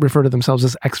 they refer to themselves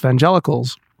as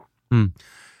ex-evangelicals. And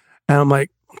I'm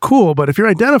like, cool, but if you're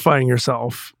identifying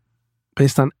yourself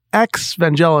based on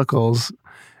ex-evangelicals,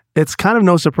 it's kind of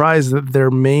no surprise that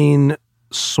their main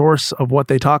source of what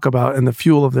they talk about and the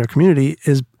fuel of their community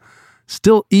is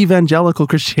still evangelical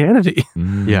Christianity.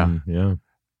 Yeah.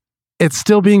 It's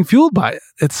still being fueled by it.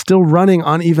 It's still running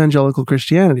on evangelical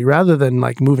Christianity rather than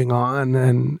like moving on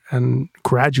and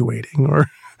graduating or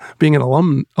being an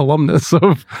alumnus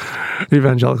of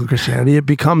evangelical Christianity. It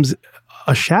becomes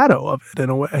a shadow of it in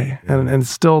a way, and it's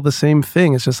still the same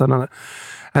thing. It's just on.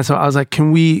 And so I was like,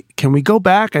 can we go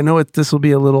back? I know this will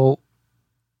be a little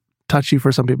touchy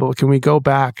for some people. Can we go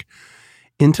back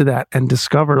into that and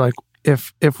discover, like,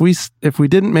 if we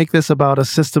didn't make this about a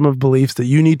system of beliefs that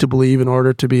you need to believe in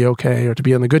order to be okay or to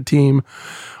be on the good team,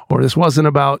 or this wasn't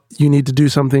about you need to do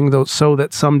something so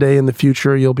that someday in the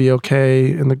future you'll be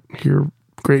okay in your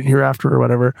great hereafter or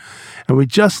whatever, and we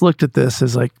just looked at this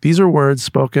as like, these are words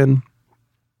spoken.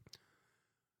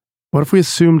 What if we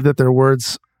assumed that they're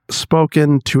words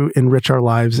spoken to enrich our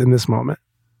lives in this moment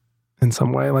in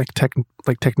some way, like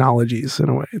technologies in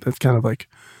a way that's kind of like,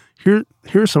 here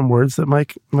are some words that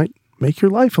might make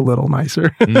your life a little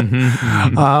nicer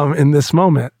in this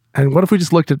moment. And what if we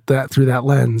just looked at that through that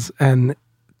lens? And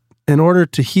in order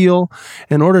to heal,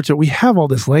 we have all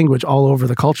this language all over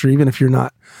the culture, even if you're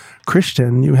not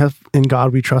Christian, you have "in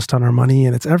God we trust" on our money,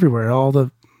 and it's everywhere. All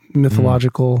the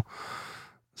mythological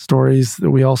stories that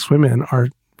we all swim in are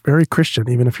very Christian,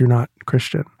 even if you're not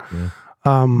Christian,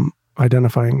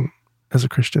 identifying as a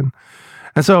Christian.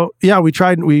 And so, we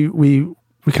tried, we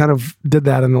kind of did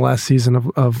that in the last season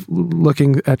of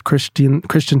looking at Christian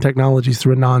technologies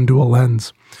through a non-dual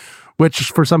lens, which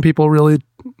for some people really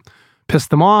pissed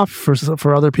them off.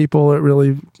 For other people, it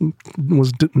really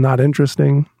was not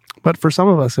interesting. But for some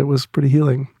of us, it was pretty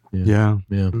healing. Yeah.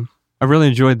 I really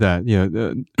enjoyed that.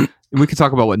 We could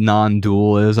talk about what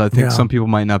non-dual is. I think some people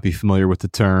might not be familiar with the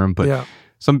term, but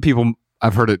some people,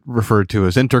 I've heard it referred to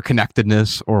as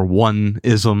interconnectedness or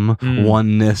oneism,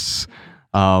 oneness.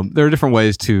 There are different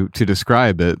ways to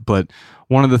describe it, but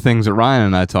one of the things that Ryan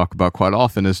and I talk about quite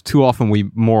often is too often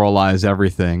we moralize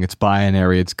everything. It's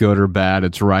binary, it's good or bad,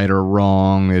 it's right or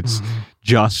wrong, it's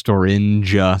just or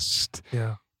unjust.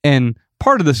 Yeah. And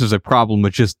part of this is a problem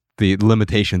with just the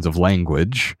limitations of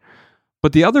language.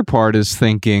 But the other part is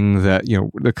thinking that,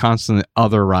 the constant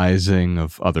otherizing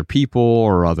of other people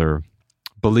or other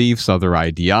beliefs, other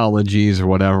ideologies, or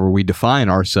whatever. We define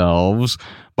ourselves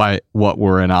by what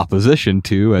we're in opposition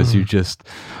to, as you just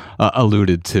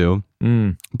alluded to.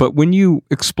 But when you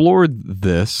explored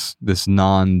this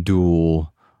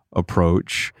non-dual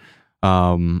approach,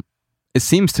 it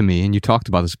seems to me, and you talked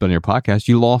about this in your podcast,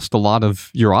 you lost a lot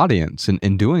of your audience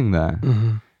in doing that.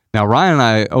 Now, Ryan and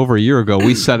I, over a year ago,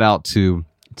 we set out to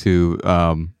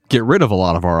get rid of a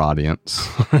lot of our audience.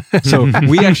 So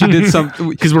we actually did some...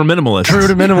 Because we're minimalists. True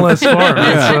to minimalist form.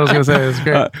 That's what I was going to say. It's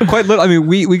great. Quite little. I mean,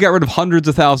 we got rid of hundreds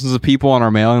of thousands of people on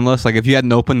our mailing list. Like if you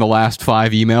hadn't opened the last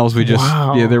 5 emails, we just...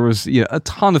 there was a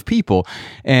ton of people.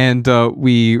 And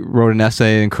we wrote an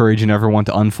essay encouraging everyone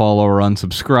to unfollow or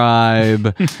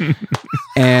unsubscribe.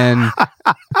 And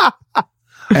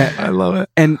I love it.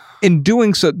 And in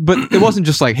doing so, but it wasn't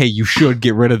just like, hey, you should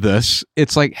get rid of this.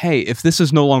 It's like, hey, if this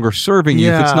is no longer serving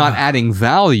you, if it's not adding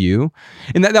value,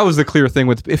 and that was the clear thing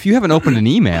with, if you haven't opened an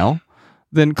email,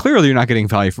 then clearly you're not getting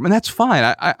value from it. And that's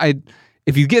fine. I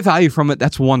if you get value from it,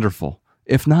 that's wonderful.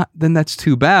 If not, then that's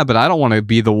too bad. But I don't want to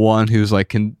be the one who's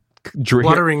like,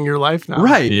 cluttering your life now.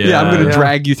 Right. Yeah, I'm going to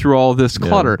drag you through all this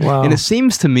clutter. Wow. And it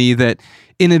seems to me that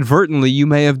inadvertently you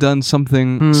may have done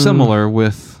something similar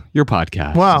with your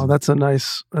podcast. Wow, that's a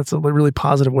really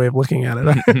positive way of looking at it.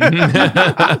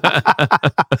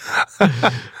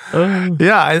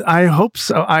 I hope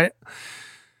so.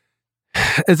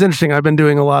 It's interesting. I've been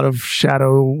doing a lot of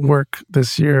shadow work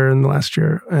this year and last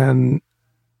year, and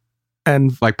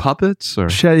like puppets or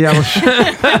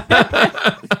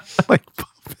like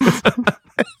puppets.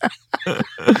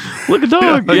 Look, a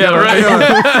dog.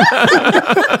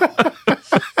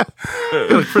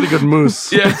 Pretty good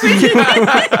moose. Yeah.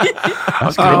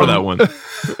 I'll have to remember that one.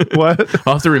 What?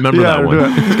 I'll have to remember that one.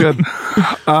 It's good.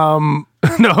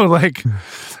 No, like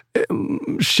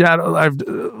shadow. I've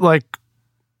like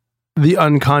the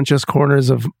unconscious corners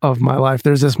of my life.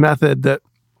 There's this method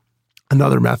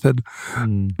another method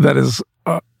that is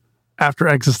after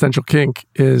Existential Kink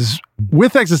is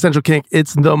with Existential Kink.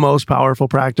 It's the most powerful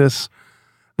practice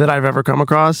that I've ever come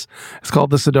across. It's called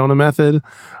the Sedona method.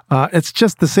 It's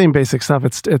just the same basic stuff.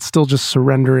 It's still just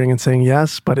surrendering and saying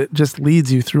yes, but it just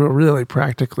leads you through a really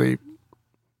practically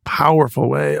powerful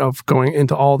way of going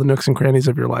into all the nooks and crannies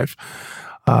of your life,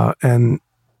 and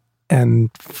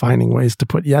finding ways to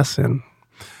put yes in.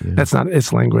 Yeah. That's not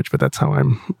its language, but that's how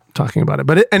I'm talking about it.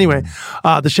 But anyway,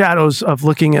 the shadows of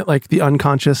looking at like the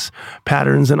unconscious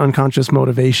patterns and unconscious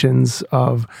motivations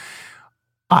of,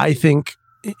 I think,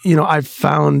 I've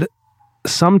found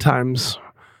sometimes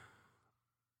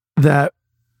that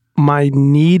my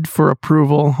need for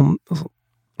approval,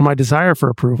 my desire for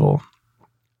approval,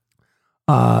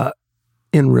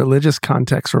 in religious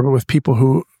contexts or with people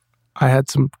who I had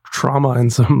some trauma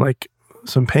and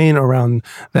some pain around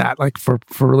that, like for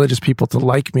religious people to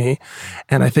like me.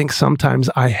 And I think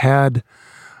sometimes I had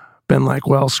been like,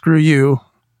 well, screw you.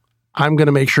 I'm going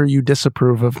to make sure you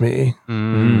disapprove of me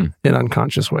in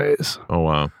unconscious ways. Oh,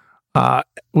 wow.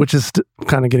 Which is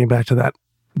kind of getting back to that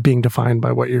being defined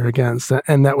by what you're against.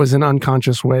 And that was in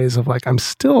unconscious ways of like, I'm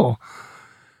still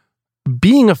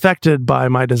being affected by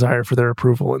my desire for their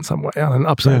approval in some way, on an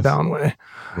upside down way.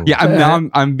 Yeah,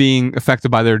 I'm being affected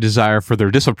by their desire for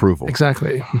their disapproval.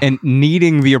 Exactly. And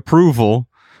needing the approval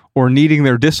or needing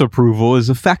their disapproval is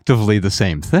effectively the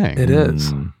same thing. It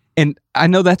is. And I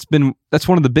know that's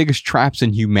one of the biggest traps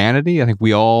in humanity. I think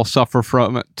we all suffer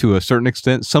from it to a certain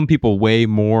extent. Some people way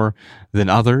more than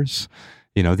others.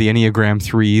 The Enneagram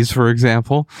 3s, for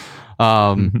example.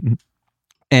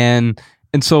 And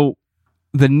so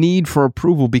the need for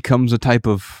approval becomes a type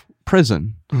of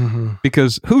prison.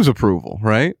 Because whose approval,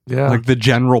 right? Yeah. Like the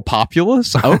general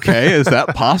populace? Okay, is that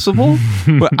possible?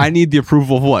 But I need the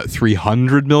approval of what?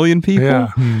 300 million people?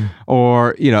 Yeah.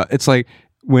 Or, it's like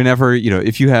whenever,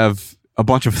 if you have a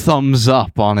bunch of thumbs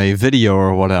up on a video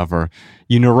or whatever,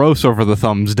 you morose over the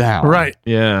thumbs down. Right.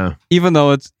 Yeah. Even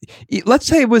though let's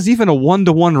say it was even a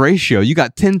 1-to-1 ratio. You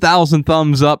got 10,000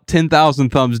 thumbs up, 10,000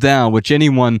 thumbs down, which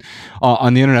anyone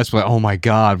on the internet's like, oh my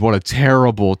God, what a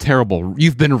terrible,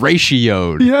 you've been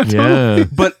ratioed. Yeah. Totally.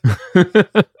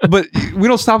 But we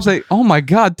don't stop saying, oh my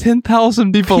God,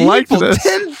 10,000 people liked this.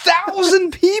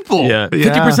 10,000 people. Yeah.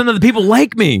 50% of the people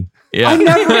like me. Yeah. I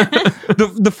never.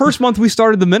 The first month we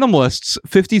started the Minimalists,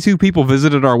 52 people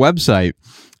visited our website,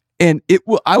 and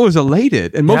I was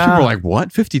elated. And most people were like,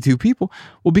 "What? 52 people?"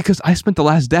 Well, because I spent the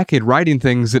last decade writing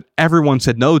things that everyone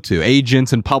said no to,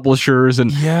 agents and publishers,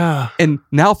 and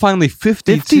now finally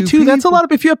 52 people. That's a lot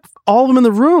of. If you have all of them in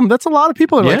the room, that's a lot of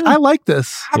people. Like, I like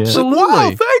this. Absolutely.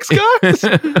 Wow, thanks, guys.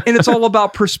 And it's all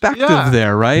about perspective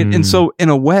there, right? And so, in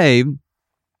a way,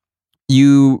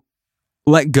 you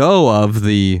let go of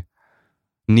the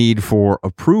need for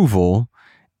approval,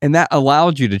 and that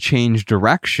allowed you to change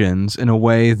directions in a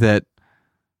way that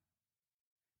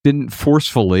didn't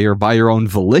forcefully or by your own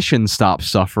volition stop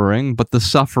suffering, but the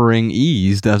suffering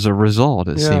eased as a result,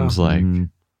 it seems like.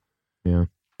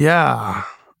 Yeah.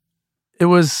 It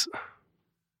was,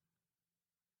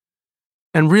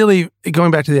 and really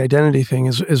going back to the identity thing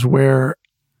is where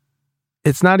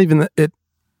it's not even that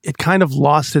it kind of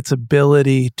lost its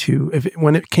ability to,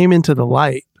 when it came into the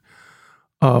light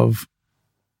of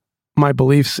my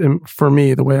beliefs, for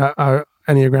me, the way I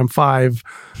Enneagram 5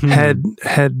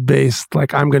 head based,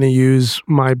 like I'm going to use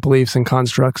my beliefs and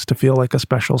constructs to feel like a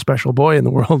special boy in the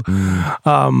world.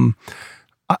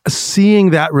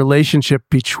 Seeing that relationship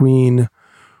between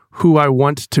who I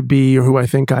want to be or who I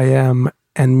think I am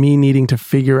and me needing to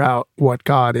figure out what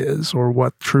God is or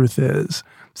what truth is,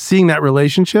 seeing that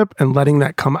relationship and letting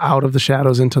that come out of the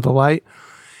shadows into the light,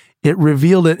 it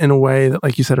revealed it in a way that,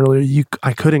 like you said earlier,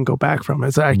 I couldn't go back from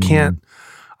it. I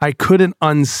couldn't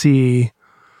unsee,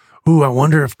 I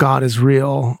wonder if God is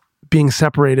real, being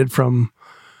separated from,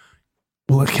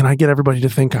 well, can I get everybody to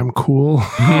think I'm cool?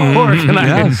 Or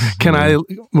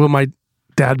will my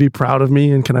dad be proud of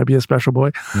me and can I be a special boy?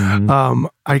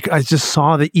 I just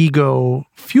saw the ego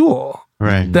fuel.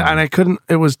 Right. And I couldn't,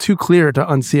 it was too clear to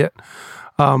unsee it.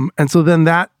 And so then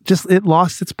it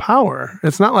lost its power.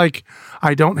 It's not like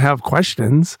I don't have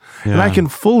questions and I can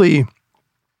fully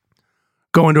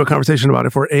go into a conversation about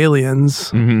if we're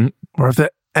aliens or if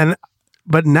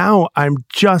but now I'm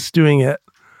just doing it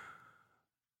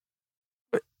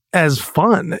as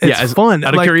fun. It's fun.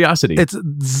 Out of curiosity. It's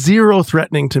zero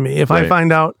threatening to me. If I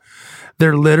find out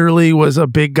there literally was a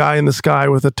big guy in the sky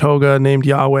with a toga named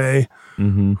Yahweh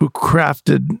who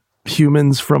crafted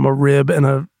humans from a rib and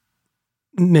a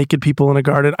naked people in a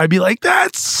garden, I'd be like,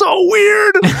 that's so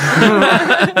weird.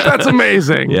 That's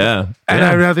amazing. Yeah. And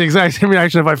I would have the exact same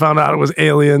reaction if I found out it was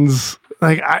aliens.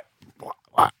 Like,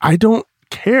 I don't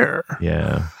care.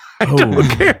 Yeah. I don't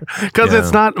care because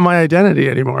it's not my identity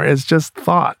anymore. It's just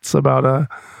thoughts about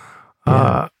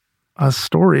a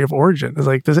story of origin. It's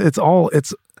like this.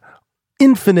 It's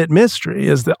infinite mystery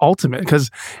is the ultimate.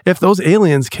 Because if those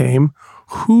aliens came,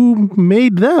 who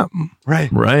made them?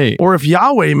 Right. Or if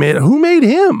Yahweh made it, who made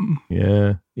him?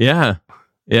 Yeah.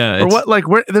 Or what? Like,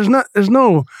 there's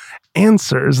no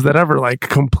answers that ever like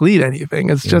complete anything.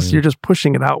 It's just you're just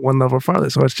pushing it out one level farther.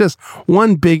 So it's just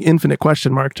one big infinite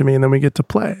question mark to me, and then we get to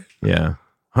play. Yeah,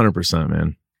 100%,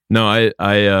 man. No,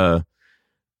 I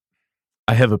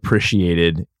have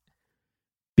appreciated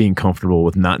being comfortable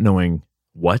with not knowing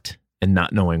what and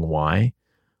not knowing why.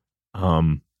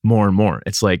 More and more,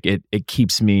 it's like it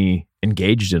keeps me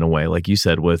engaged in a way, like you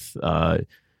said, with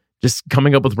just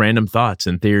coming up with random thoughts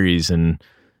and theories and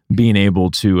being able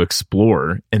to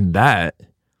explore. And that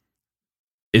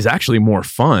is actually more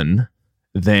fun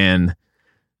than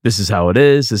this is how it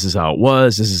is, this is how it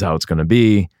was, this is how it's going to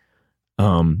be.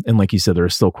 And like you said, there are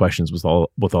still questions with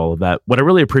all of that. What I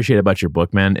really appreciate about your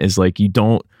book, man, is like you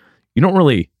don't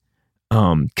really,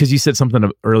 because you said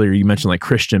something earlier, you mentioned like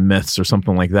Christian myths or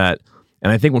something like that.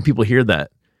 And I think when people hear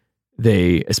that,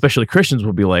 they, especially Christians,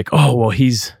 will be like, oh, well,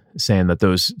 he's saying that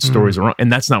those stories are wrong.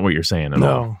 And that's not what you're saying at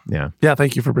all. Yeah.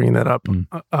 Thank you for bringing that up.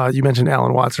 You mentioned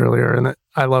Alan Watts earlier, and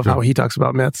I love how he talks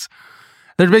about myths.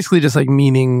 They're basically just like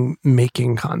meaning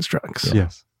making constructs.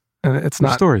 Yes. And it's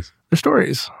not stories. They're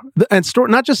stories. And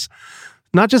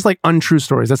not just like untrue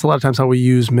stories. That's a lot of times how we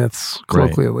use myths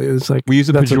colloquially. It's like we use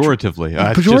it that's pejoratively.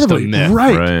 Pejoratively, Just a myth.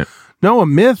 right. No, a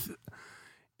myth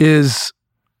is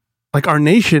like our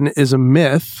nation is a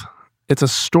myth. It's a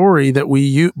story that we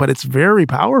use, but it's very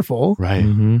powerful. Right.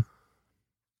 Mm-hmm.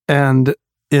 And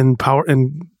in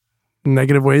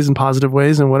negative ways and positive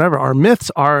ways and whatever. Our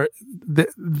myths are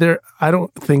they're I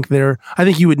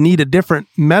think you would need a different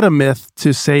meta myth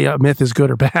to say a myth is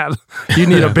good or bad. You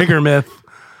need a bigger myth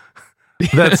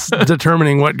that's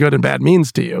determining what good and bad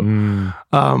means to you.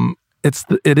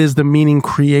 It is the meaning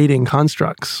creating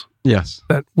constructs. Yes.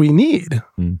 That we need.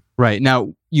 Right.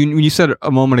 Now, when you said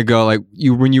a moment ago, like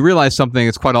when you realize something,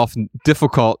 it's quite often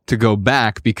difficult to go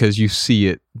back because you see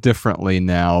it differently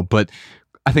now. But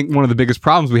I think one of the biggest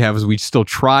problems we have is we still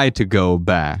try to go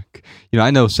back. I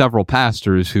know several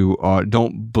pastors who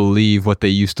don't believe what they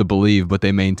used to believe, but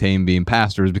they maintain being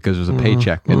pastors because there's a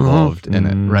paycheck involved in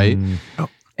it, right? Oh.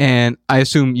 And I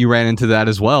assume you ran into that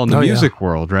as well in the music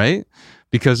world, right?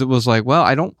 Because it was like, well,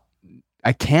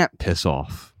 I can't piss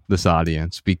off this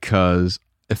audience because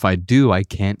if I do, I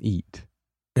can't eat.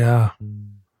 Yeah.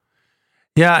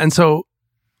 Yeah. And so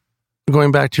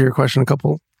going back to your question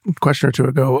question or two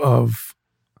ago of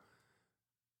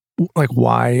like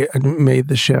why I made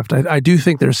the shift, I do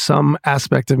think there's some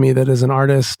aspect of me that is an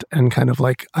artist and kind of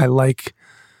like I like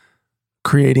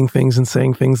creating things and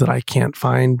saying things that I can't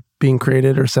find being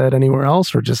created or said anywhere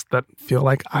else, or just that feel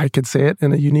like I could say it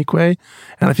in a unique way.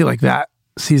 And I feel like that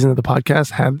season of the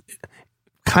podcast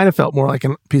kind of felt more like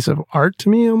a piece of art to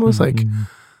me, almost like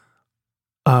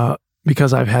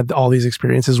because I've had all these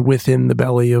experiences within the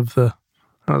belly of the,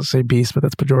 I don't say beast, but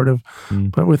that's pejorative,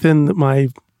 but within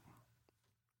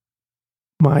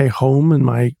my home and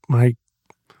my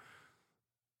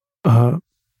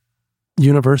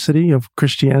university of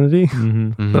Christianity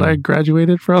that I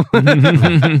graduated from.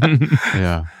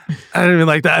 Yeah. I don't even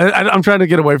like that. I'm trying to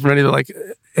get away from any of the, like,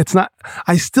 it's not,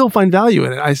 I still find value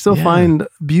in it. I still find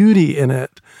beauty in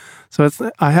it. So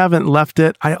I haven't left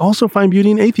it. I also find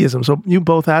beauty in atheism. So you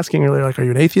both asking earlier, like, are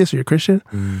you an atheist? Are you a Christian?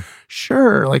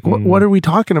 Sure. Like, what are we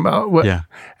talking about?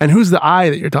 And who's the I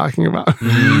that you're talking about?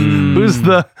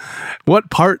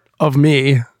 What part of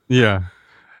me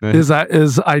is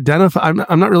identify?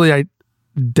 I'm not really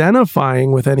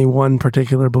identifying with any one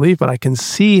particular belief, but I can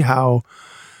see how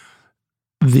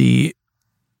the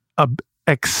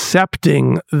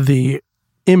accepting the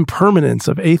impermanence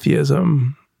of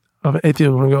atheism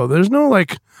go, there's no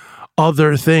like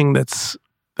other thing that's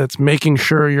making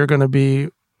sure you're going to be,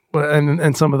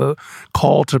 and some of the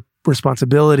call to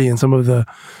responsibility and some of the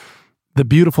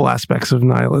beautiful aspects of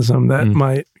nihilism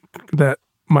that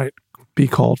might be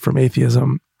called from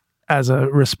atheism as a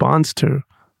response to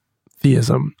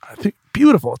theism. I think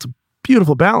beautiful. It's a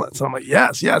beautiful balance. I'm like,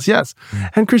 yes.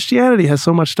 And Christianity has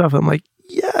so much stuff. I'm like,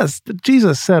 yes,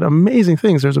 Jesus said amazing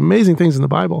things. There's amazing things in the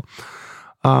Bible,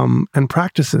 and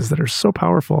practices that are so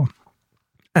powerful.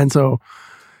 And so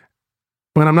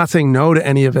when I'm not saying no to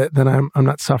any of it, then I'm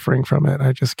not suffering from it.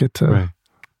 I just get to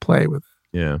play with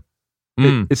it. Yeah.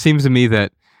 It seems to me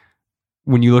that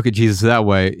when you look at Jesus that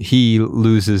way, he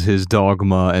loses his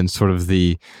dogma and sort of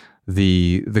the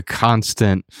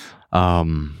constant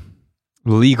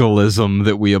legalism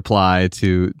that we apply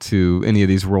to any of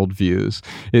these worldviews.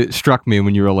 It struck me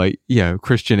when you were like,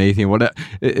 Christian, atheist,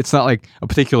 it's not like a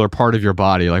particular part of your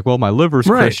body. Like, well, my liver's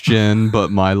Christian,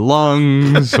 but my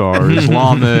lungs are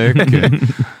Islamic.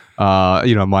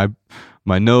 And,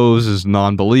 my nose is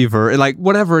non-believer. Like,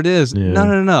 whatever it is.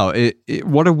 Yeah. No.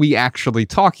 What are we actually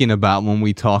talking about when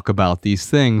we talk about these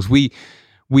things? We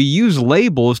use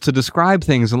labels to describe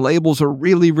things, and labels are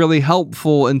really, really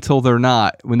helpful until they're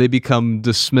not, when they become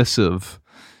dismissive.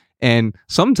 And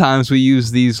sometimes we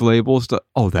use these labels to,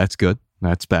 that's good,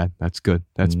 that's bad, that's good,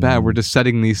 that's bad. We're just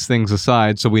setting these things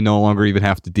aside so we no longer even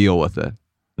have to deal with it.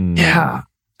 Yeah.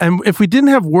 And if we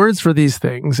didn't have words for these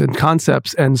things and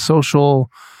concepts and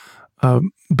social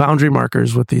boundary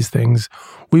markers with these things,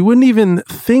 we wouldn't even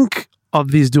think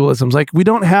of these dualisms. Like, we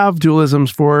don't have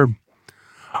dualisms for,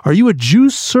 are you a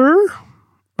juicer?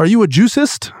 Are you a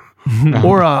juicist?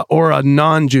 or a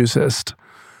non-juicist?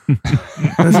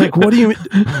 It's like, what do you mean?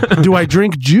 Do I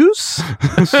drink juice?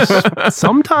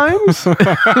 Sometimes.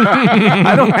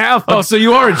 I don't have. So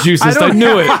you are a juicist. I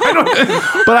knew it.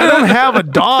 But I don't have a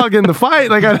dog in the fight.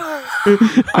 Like,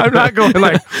 I'm not going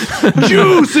like,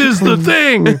 juice is the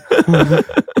thing.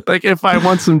 Like if I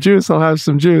want some juice, I'll have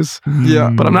some juice. Yeah.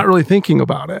 But I'm not really thinking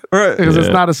about it. Right. Because it's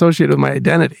not associated with my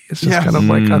identity. It's just kind of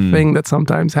like a thing that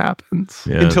sometimes happens.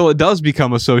 Yeah. Until it does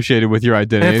become associated with your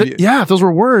And identity. if those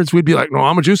were words, we'd be like, no,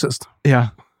 I'm a juicist. Yeah.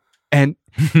 And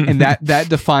that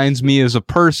defines me as a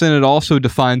person. It also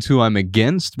defines who I'm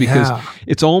against, because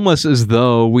it's almost as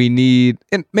though we need,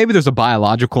 and maybe there's a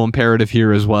biological imperative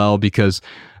here as well, because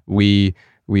we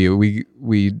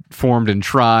formed in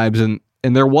tribes, and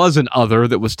there was an other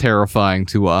that was terrifying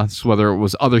to us, whether it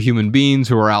was other human beings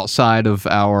who are outside of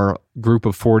our group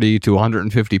of 40 to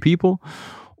 150 people,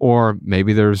 or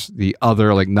maybe there's the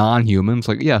other, like non-humans.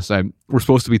 Like, yes, we're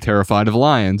supposed to be terrified of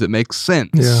lions. It makes sense.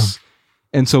 Yeah.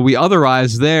 And so we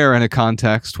otherize there in a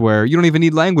context where you don't even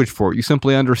need language for it. You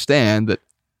simply understand that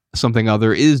something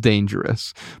other is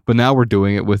dangerous. But now we're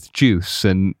doing it with juice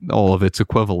and all of its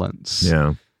equivalents.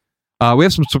 Yeah. We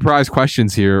have some surprise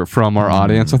questions here from our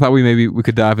audience. I thought we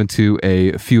could dive into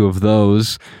a few of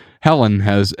those. Helen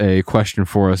has a question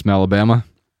for us, Alabama.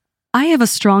 I have a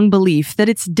strong belief that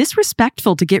it's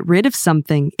disrespectful to get rid of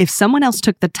something if someone else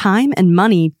took the time and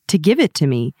money to give it to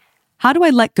me. How do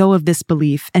I let go of this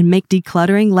belief and make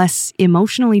decluttering less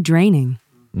emotionally draining?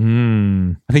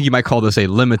 I think you might call this a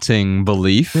limiting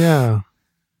belief. Yeah.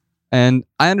 And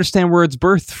I understand where it's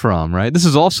birthed from, right? This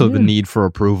is also the need for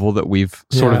approval that we've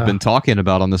sort of been talking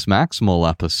about on this Maximal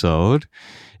episode.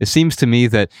 It seems to me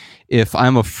that if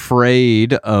I'm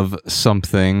afraid of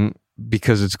something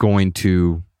because it's going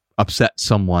to upset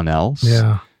someone else,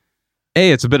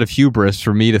 it's a bit of hubris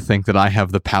for me to think that I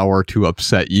have the power to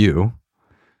upset you,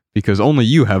 because only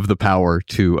you have the power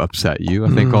to upset you. I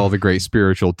think all the great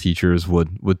spiritual teachers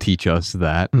would teach us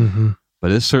that.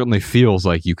 But it certainly feels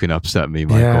like you can upset me,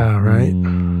 Michael. Yeah, right.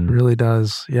 It really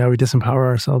does. Yeah, we disempower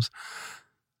ourselves.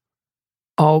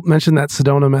 I'll mention that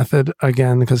Sedona method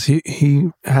again, because he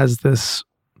has this.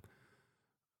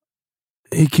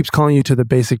 He keeps calling you to the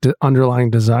basic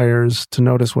underlying desires to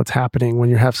notice what's happening when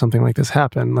you have something like this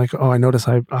happen. Like, oh, I notice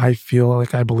I feel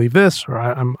like I believe this, or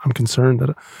I'm concerned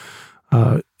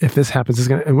that if this happens, it's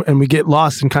gonna. And we get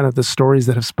lost in kind of the stories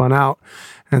that have spun out,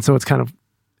 and so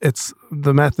it's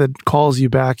the method calls you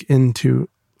back into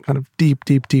kind of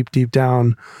deep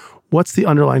down. What's the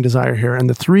underlying desire here? And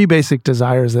the three basic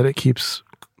desires that it keeps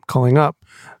calling up,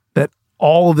 that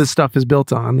all of this stuff is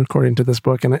built on, according to this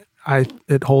book, and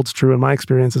it holds true in my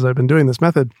experience as I've been doing this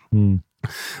method.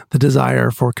 The desire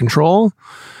for control,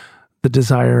 the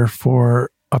desire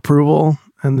for approval,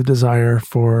 and the desire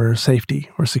for safety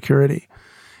or security.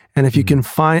 And if you can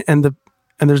find, and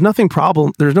there's no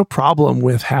problem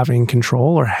with having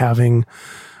control or having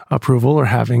approval or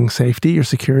having safety or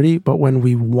security, but when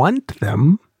we want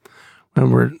them, when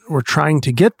we're trying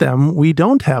to get them, we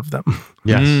don't have them.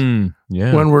 Yes.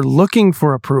 When we're looking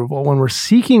for approval, when we're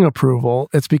seeking approval,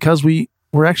 it's because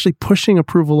we're actually pushing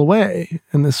approval away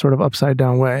in this sort of upside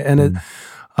down way. And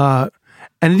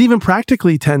it even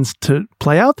practically tends to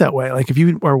play out that way. Like if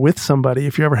you are with somebody,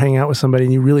 if you ever hang out with somebody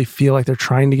and you really feel like they're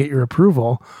trying to get your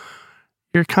approval,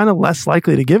 you're kind of less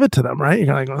likely to give it to them, right?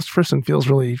 You're like, well, this person feels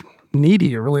really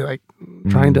needy or really like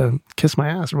trying to kiss my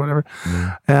ass or whatever.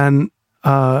 And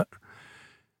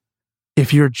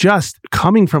if you're just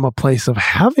coming from a place of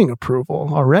having approval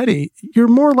already, you're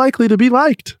more likely to be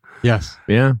liked. Yes.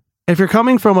 Yeah. If you're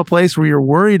coming from a place where you're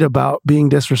worried about being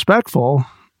disrespectful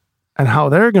and how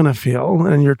they're going to feel,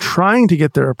 and you're trying to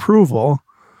get their approval,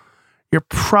 you're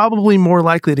probably more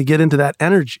likely to get into that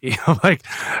energy of like,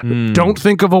 don't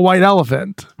think of a white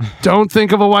elephant. Don't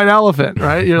think of a white elephant,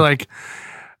 right? You're like,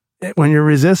 when you're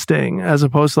resisting, as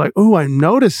opposed to like, oh, I'm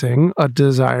noticing a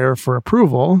desire for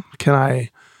approval. Can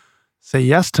I say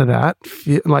yes to that?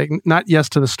 Like, not yes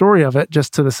to the story of it,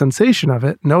 just to the sensation of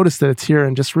it. Notice that it's here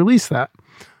and just release that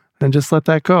and just let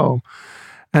that go.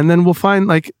 And then we'll find,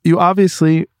 like, you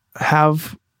obviously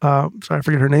have, sorry, I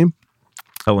forget her name.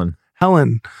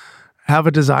 Helen, have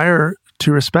a desire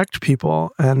to respect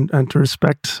people and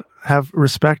to have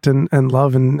respect and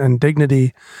love and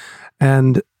dignity.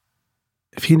 And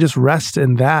if you can just rest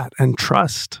in that and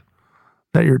trust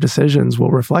that your decisions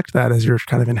will reflect that as you're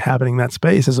kind of inhabiting that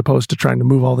space, as opposed to trying to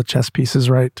move all the chess pieces,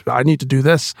 right? I need to do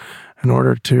this in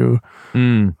order to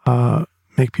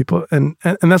make people, and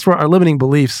that's where our limiting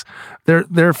beliefs,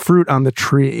 they're fruit on the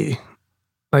tree.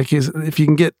 Like if you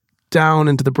can get down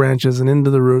into the branches and into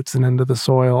the roots and into the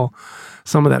soil,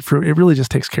 some of that fruit, it really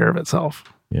just takes care of itself.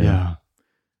 Yeah.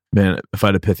 Man, if I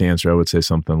had a pithy answer, I would say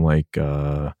something like,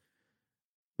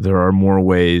 there are more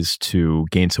ways to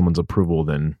gain someone's approval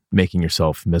than making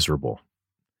yourself miserable.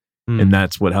 And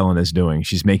that's what Helen is doing.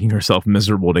 She's making herself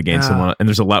miserable to gain someone. And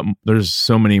there's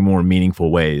so many more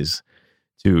meaningful ways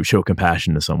to show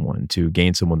compassion to someone, to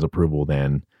gain someone's approval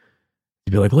than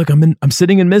to be like, look, I'm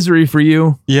sitting in misery for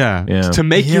you. Yeah. To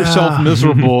make yourself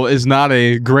miserable is not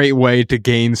a great way to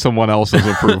gain someone else's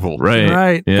approval.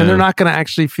 Right. Yeah. And they're not going to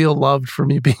actually feel loved from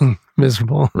you being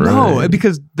miserable. No,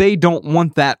 because they don't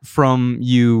want that from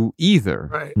you either.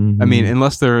 Right. Mm-hmm. I mean,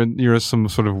 unless you're some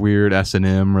sort of weird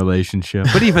S&M relationship.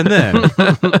 But even then,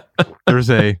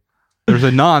 there's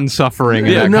a non-suffering.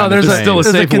 Yeah, no, there's still a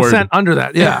there's safe consent word under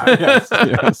that. Yeah.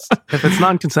 yes. If it's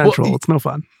non-consensual, Well, it's no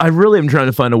fun. I really am trying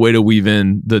to find a way to weave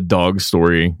in the dog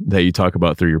story that you talk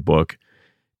about through your book.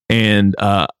 And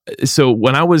so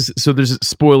there's a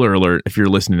spoiler alert if you're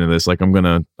listening to this. Like I'm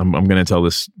gonna tell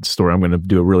this story. I'm gonna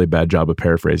do a really bad job of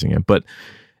paraphrasing it, but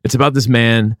it's about this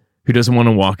man who doesn't want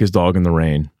to walk his dog in the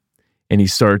rain, and he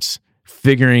starts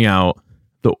figuring out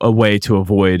a way to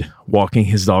avoid walking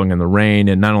his dog in the rain.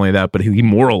 And not only that, but he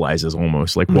moralizes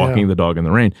almost like walking the dog in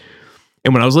the rain.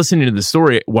 And when I was listening to the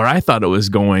story, where I thought it was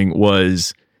going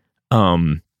was,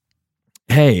 hey,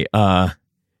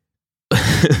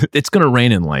 it's going to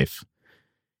rain in life.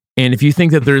 And if you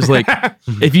think that there's like,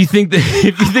 if you think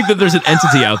that there's an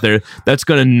entity out there that's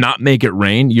going to not make it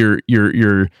rain, you're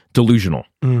delusional.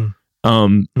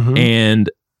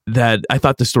 And that I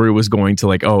thought the story was going to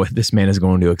like, oh, this man is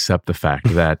going to accept the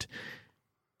fact that,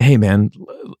 hey man,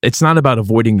 it's not about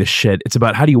avoiding the shit. It's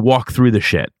about how do you walk through the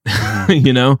shit,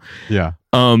 you know? Yeah.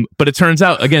 But it turns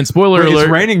out, again, spoiler alert.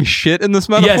 It's raining shit in this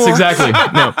metaphor? Yes, exactly.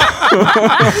 No.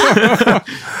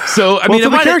 So, I mean, for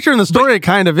the character in the story, it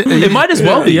kind of... It might as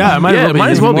well be. Yeah, it might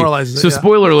as well be. So,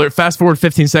 spoiler alert, fast forward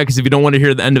 15 seconds if you don't want to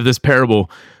hear the end of this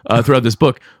parable throughout this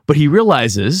book. But he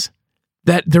realizes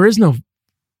that there is no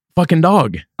fucking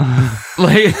dog.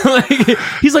 like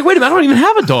he's like, wait a minute, I don't even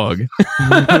have a dog.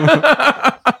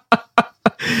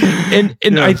 and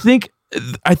I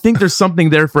think there's something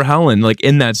there for Helen, like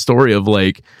in that story of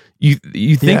like you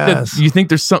think that you think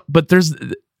there's some, but there's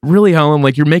really, Helen,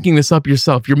 like you're making this up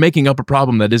yourself. You're making up a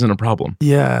problem that isn't a problem.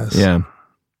 Yes. Yeah.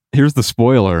 Here's the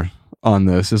spoiler on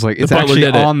this is like it's actually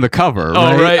on the cover.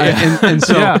 Oh, right. And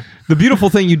so the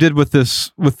beautiful thing you did with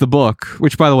the book,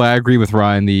 which by the way I agree with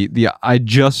Ryan, I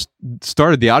just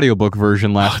started the audiobook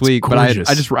version last week,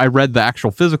 gorgeous. but I read the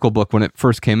actual physical book when it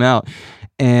first came out,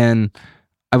 and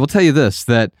I will tell you this,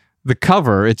 that the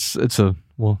cover,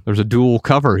 there's a dual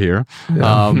cover here.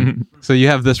 Yeah. So you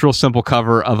have this real simple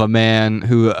cover of a man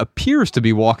who appears to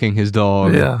be walking his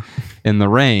dog in the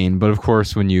rain, but of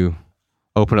course when you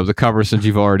open up the cover, since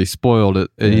you've already spoiled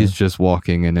it, he's just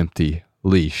walking an empty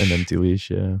leash. An empty leash,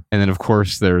 yeah. And then, of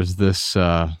course, there's this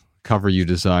cover you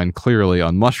designed clearly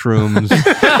on mushrooms.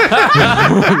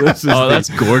 That's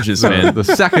gorgeous, man. The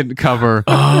second cover.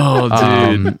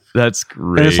 Oh, dude. That's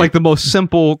great. And it's like the most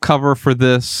simple cover for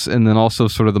this, and then also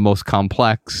sort of the most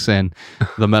complex. And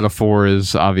the metaphor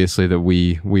is obviously that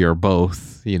we are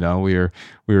both. You know, we are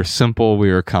simple, we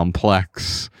are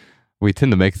complex. We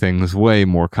tend to make things way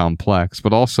more complex,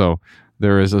 but also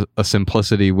there is a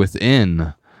simplicity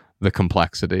within the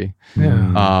complexity.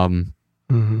 Yeah.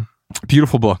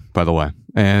 Beautiful book, by the way.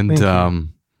 And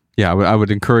I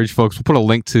would encourage folks, we'll put a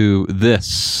link to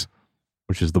this,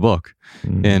 which is the book,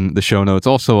 in the show notes.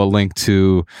 Also a link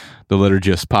to the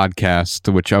Liturgist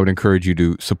podcast, which I would encourage you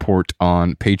to support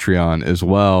on Patreon as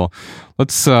well.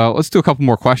 Let's do a couple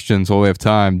more questions while we have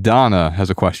time. Donna has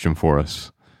a question for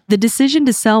us. The decision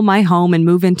to sell my home and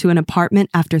move into an apartment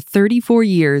after 34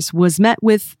 years was met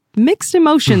with mixed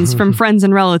emotions from friends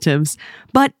and relatives,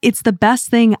 but it's the best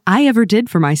thing I ever did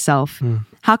for myself.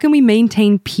 How can we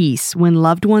maintain peace when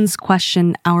loved ones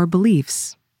question our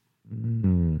beliefs?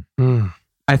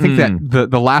 I think that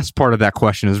the last part of that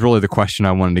question is really the question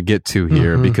I wanted to get to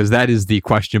here, because that is the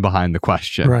question behind the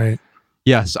question. Right.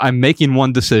 Yes, I'm making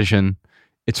one decision.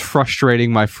 It's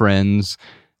frustrating my friends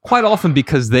quite often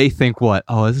because they think,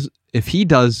 if he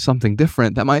does something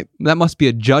different, that must be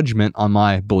a judgment on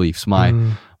my beliefs, my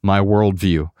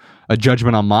worldview, a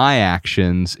judgment on my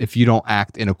actions if you don't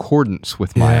act in accordance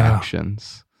with my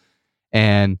actions.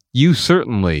 And you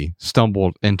certainly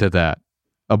stumbled into that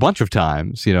a bunch of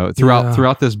times, you know,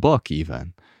 throughout this book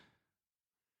even.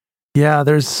 Yeah,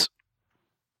 there's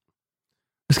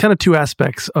kind of two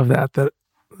aspects of that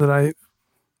I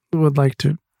would like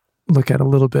to look at a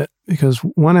little bit, because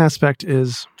one aspect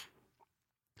is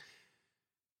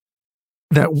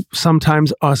that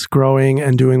sometimes us growing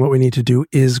and doing what we need to do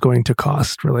is going to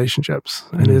cost relationships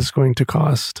and is going to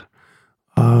cost,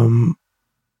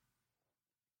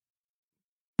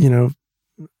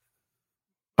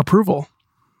 approval.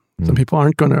 Some people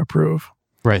aren't going to approve.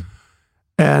 Right.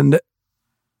 And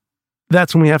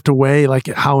that's when we have to weigh, like,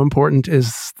 how important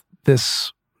is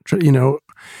this,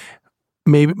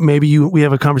 maybe we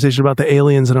have a conversation about the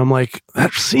aliens, and I'm like,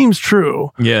 that seems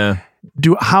true. Yeah.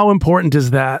 How important is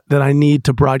that I need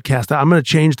to broadcast that? I'm going to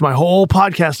change my whole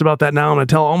podcast about that now. I'm going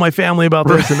to tell all my family about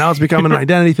this, and now it's becoming an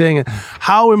identity thing. And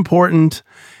how important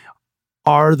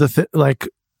are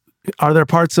are there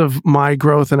parts of my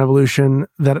growth and evolution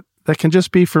that can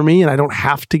just be for me, and I don't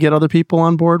have to get other people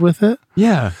on board with it?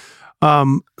 Yeah.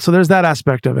 So there's that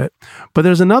aspect of it. But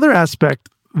there's another aspect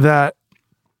that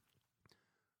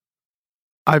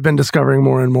I've been discovering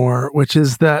more and more, which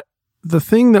is that the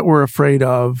thing that we're afraid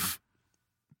of,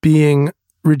 being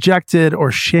rejected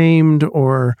or shamed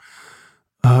or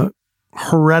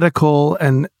heretical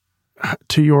and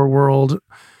to your world,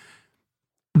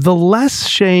 the less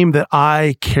shame that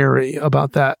I carry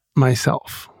about that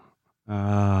myself,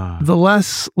 the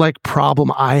less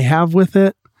problem I have with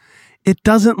it, it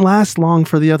doesn't last long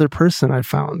for the other person, I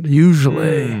found,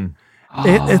 usually.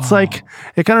 It's like,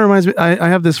 it kind of reminds me, I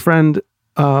have this friend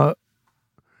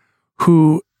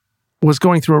who was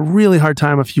going through a really hard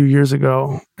time a few years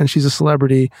ago, and she's a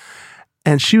celebrity,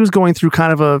 and she was going through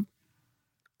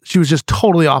she was just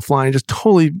totally offline, just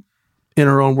totally in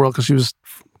her own world because she was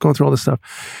going through all this stuff.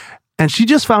 And she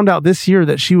just found out this year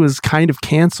that she was kind of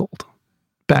canceled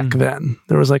back then.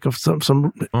 There was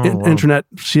some internet,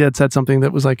 she had said something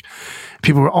that was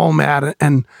people were all mad,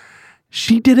 and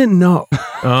she didn't know.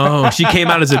 Oh, she came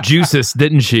out as a Juices,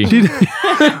 didn't she?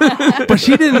 But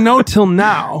she didn't know till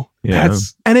now. Yeah.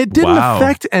 And it didn't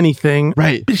affect anything.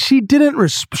 Right. She didn't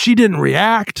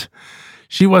react.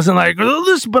 She wasn't like,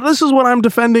 this is what I'm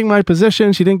defending my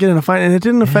position. She didn't get in a fight, and it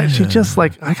didn't affect. She just I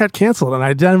got canceled, and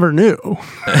I never knew.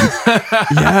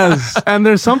 Yes. And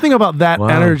there's something about that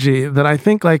energy that I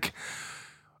think I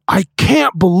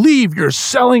can't believe you're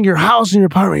selling your house and your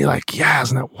apartment. You're like, yeah,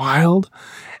 isn't that wild?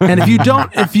 And if you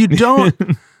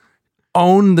don't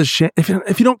own the shame, if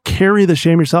you don't carry the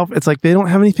shame yourself, it's they don't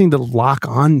have anything to lock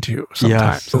onto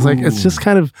sometimes. Yes. It's just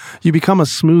kind of, you become a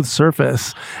smooth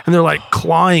surface, and they're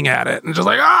clawing at it and just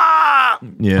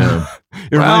Yeah.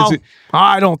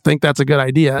 I don't think that's a good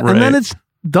idea. Right. And then it's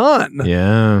done.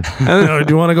 Yeah. And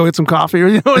do you want to go get some coffee? Or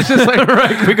it's just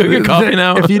Right, can we go get coffee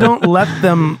now? If you don't let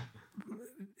them,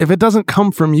 if it doesn't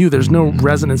come from you, there's no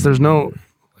resonance. There's no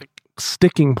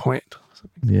sticking point.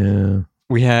 Yeah.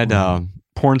 We had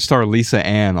porn star Lisa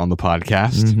Ann on the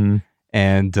podcast,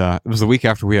 and it was the week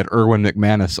after we had Erwin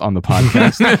McManus on the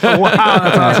podcast. Wow,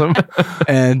 that's awesome.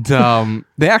 And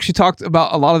they actually talked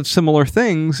about a lot of similar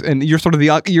things, and you're sort of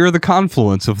the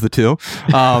confluence of the two.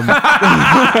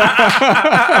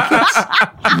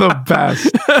 The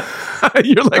best.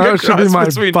 You're that should be my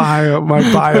bio. My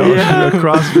bio should be a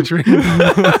cross between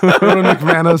Erwin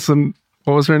McManus and,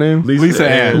 what was her name? Lisa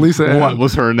Ann. Lisa Ann. What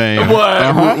was her name?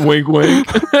 What? Wink, wink.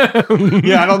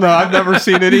 Yeah, I don't know. I've never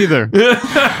seen it either.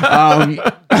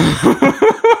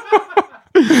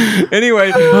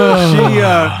 Anyway,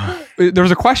 there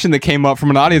was a question that came up from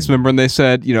an audience member, and they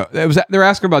said, they're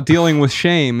asking about dealing with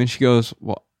shame, and she goes,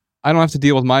 well, I don't have to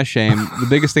deal with my shame. The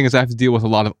biggest thing is I have to deal with a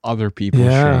lot of other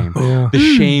people's shame. Yeah. The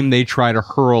shame they try to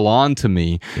hurl onto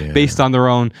me based on their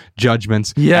own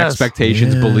judgments,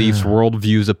 expectations, beliefs,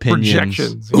 worldviews, opinions.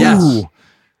 Projections. Yes. Ooh.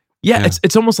 Yeah,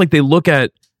 it's almost like they look at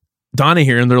Donna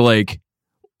here and they're like,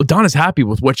 well, Donna's happy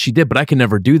with what she did, but I can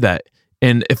never do that.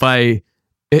 And if I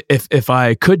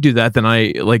could do that, then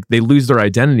they lose their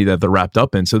identity that they're wrapped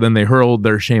up in. So then they hurl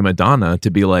their shame at Donna to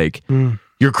be like,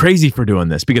 you're crazy for doing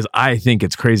this, because I think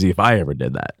it's crazy if I ever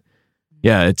did that.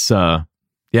 Yeah, it's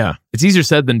easier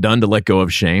said than done to let go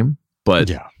of shame,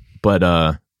 but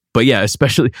yeah,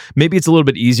 especially maybe it's a little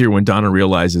bit easier when Donna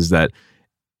realizes that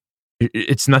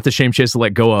it's not the shame she has to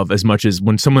let go of as much as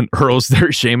when someone hurls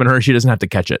their shame at her, she doesn't have to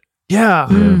catch it. Yeah.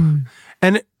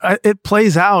 And it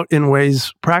plays out in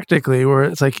ways practically where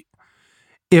it's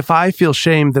if I feel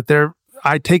shame that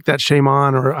I take that shame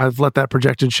on, or I've let that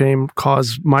projected shame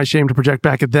cause my shame to project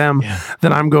back at them,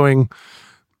 then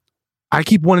I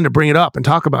keep wanting to bring it up and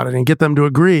talk about it and get them to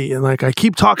agree. And I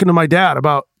keep talking to my dad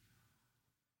about,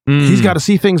 he's got to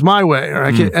see things my way,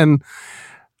 or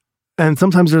and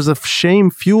sometimes there's a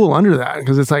shame fuel under that,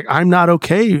 because it's I'm not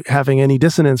okay having any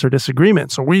dissonance or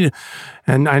disagreement.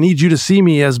 And I need you to see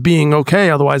me as being okay.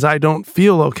 Otherwise I don't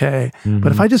feel okay.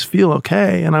 But if I just feel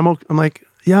okay, and I'm like,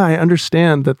 yeah, I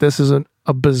understand that this isn't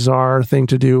a bizarre thing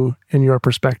to do in your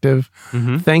perspective.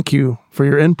 Thank you for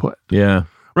your input. Yeah.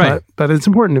 Right. But it's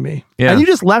important to me. Yeah. And you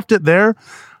just left it there.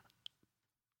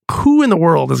 Who in the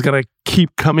world is going to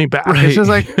keep coming back? Right. It's just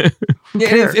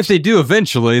if they do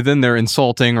eventually, then they're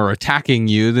insulting or attacking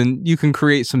you, then you can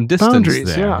create some distance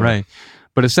boundaries, there. yeah. Right.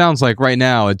 But it sounds like right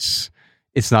now it's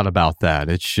not about that.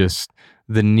 It's just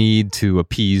the need to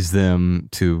appease them,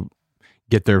 to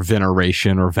get their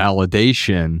veneration or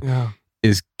validation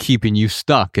is keeping you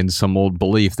stuck in some old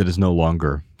belief that is no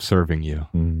longer serving you.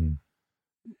 Mm.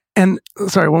 And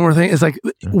sorry, one more thing is like,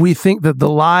 we think that the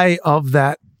lie of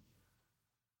that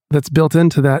that's built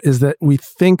into that is that we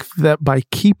think that by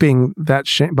keeping that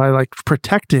shame, by like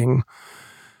protecting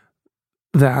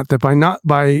that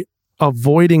by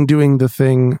avoiding doing the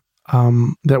thing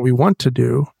that we want to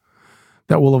do,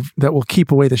 that will keep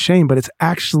away the shame, but it's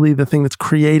actually the thing that's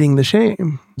creating the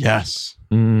shame. Yes.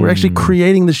 We're actually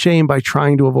creating the shame by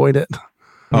trying to avoid it.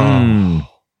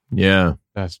 Yeah.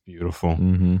 That's beautiful.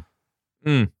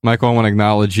 Mm-hmm. Michael, I want to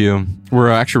acknowledge you. We're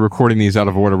actually recording these out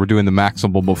of order. We're doing the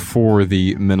maximal before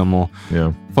the minimal.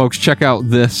 Yeah. Folks, check out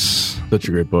this. Such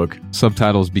a great book.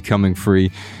 Subtitles Becoming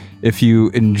Free. If you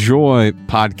enjoy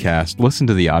podcast, listen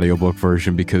to the audiobook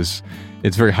version because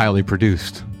it's very highly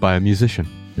produced by a musician.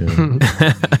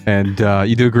 Yeah. And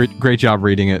you do a great job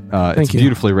reading it. It's a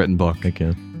beautifully written book. Thank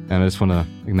you. And I just want to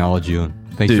acknowledge you and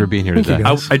thank you for being here today.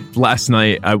 Last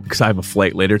night, because I have a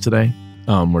flight later today,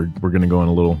 we're going to go on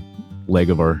a little leg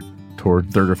of our tour,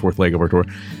 third or fourth leg of our tour.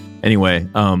 Anyway,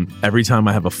 every time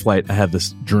I have a flight, I have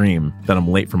this dream that I'm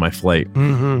late for my flight.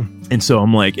 Mm-hmm. And so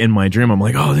I'm like, in my dream, I'm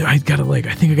like, oh, I think I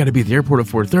got to be at the airport at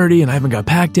 4:30 and I haven't got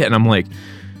packed yet. And I'm like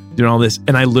doing all this.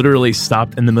 And I literally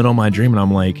stopped in the middle of my dream and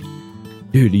I'm like,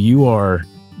 dude, you're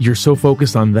so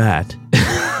focused on that,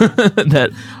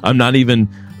 that I'm not even,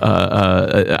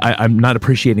 I'm not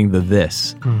appreciating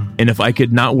this. And if I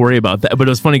could not worry about that, but it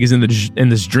was funny because in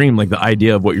this dream, like the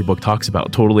idea of what your book talks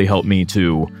about totally helped me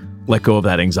to let go of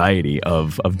that anxiety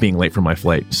of being late for my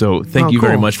flight. So thank you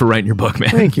very much for writing your book, man.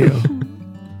 Thank you.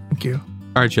 Thank you.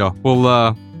 All right, y'all.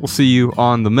 We'll see you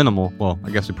on the minimal. Well, I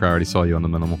guess we probably already saw you on the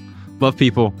minimal. Love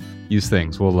people, use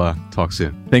things. We'll talk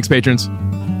soon. Thanks, patrons.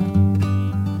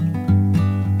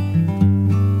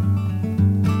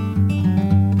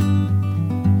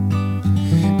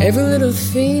 Every little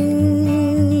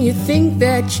thing you think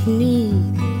that you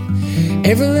need,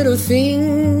 every little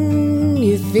thing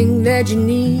you think that you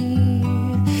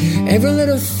need, every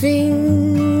little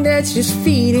thing that's just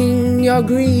feeding your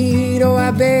greed. Oh, I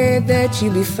bet that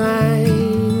you'd be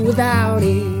fine without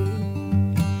it.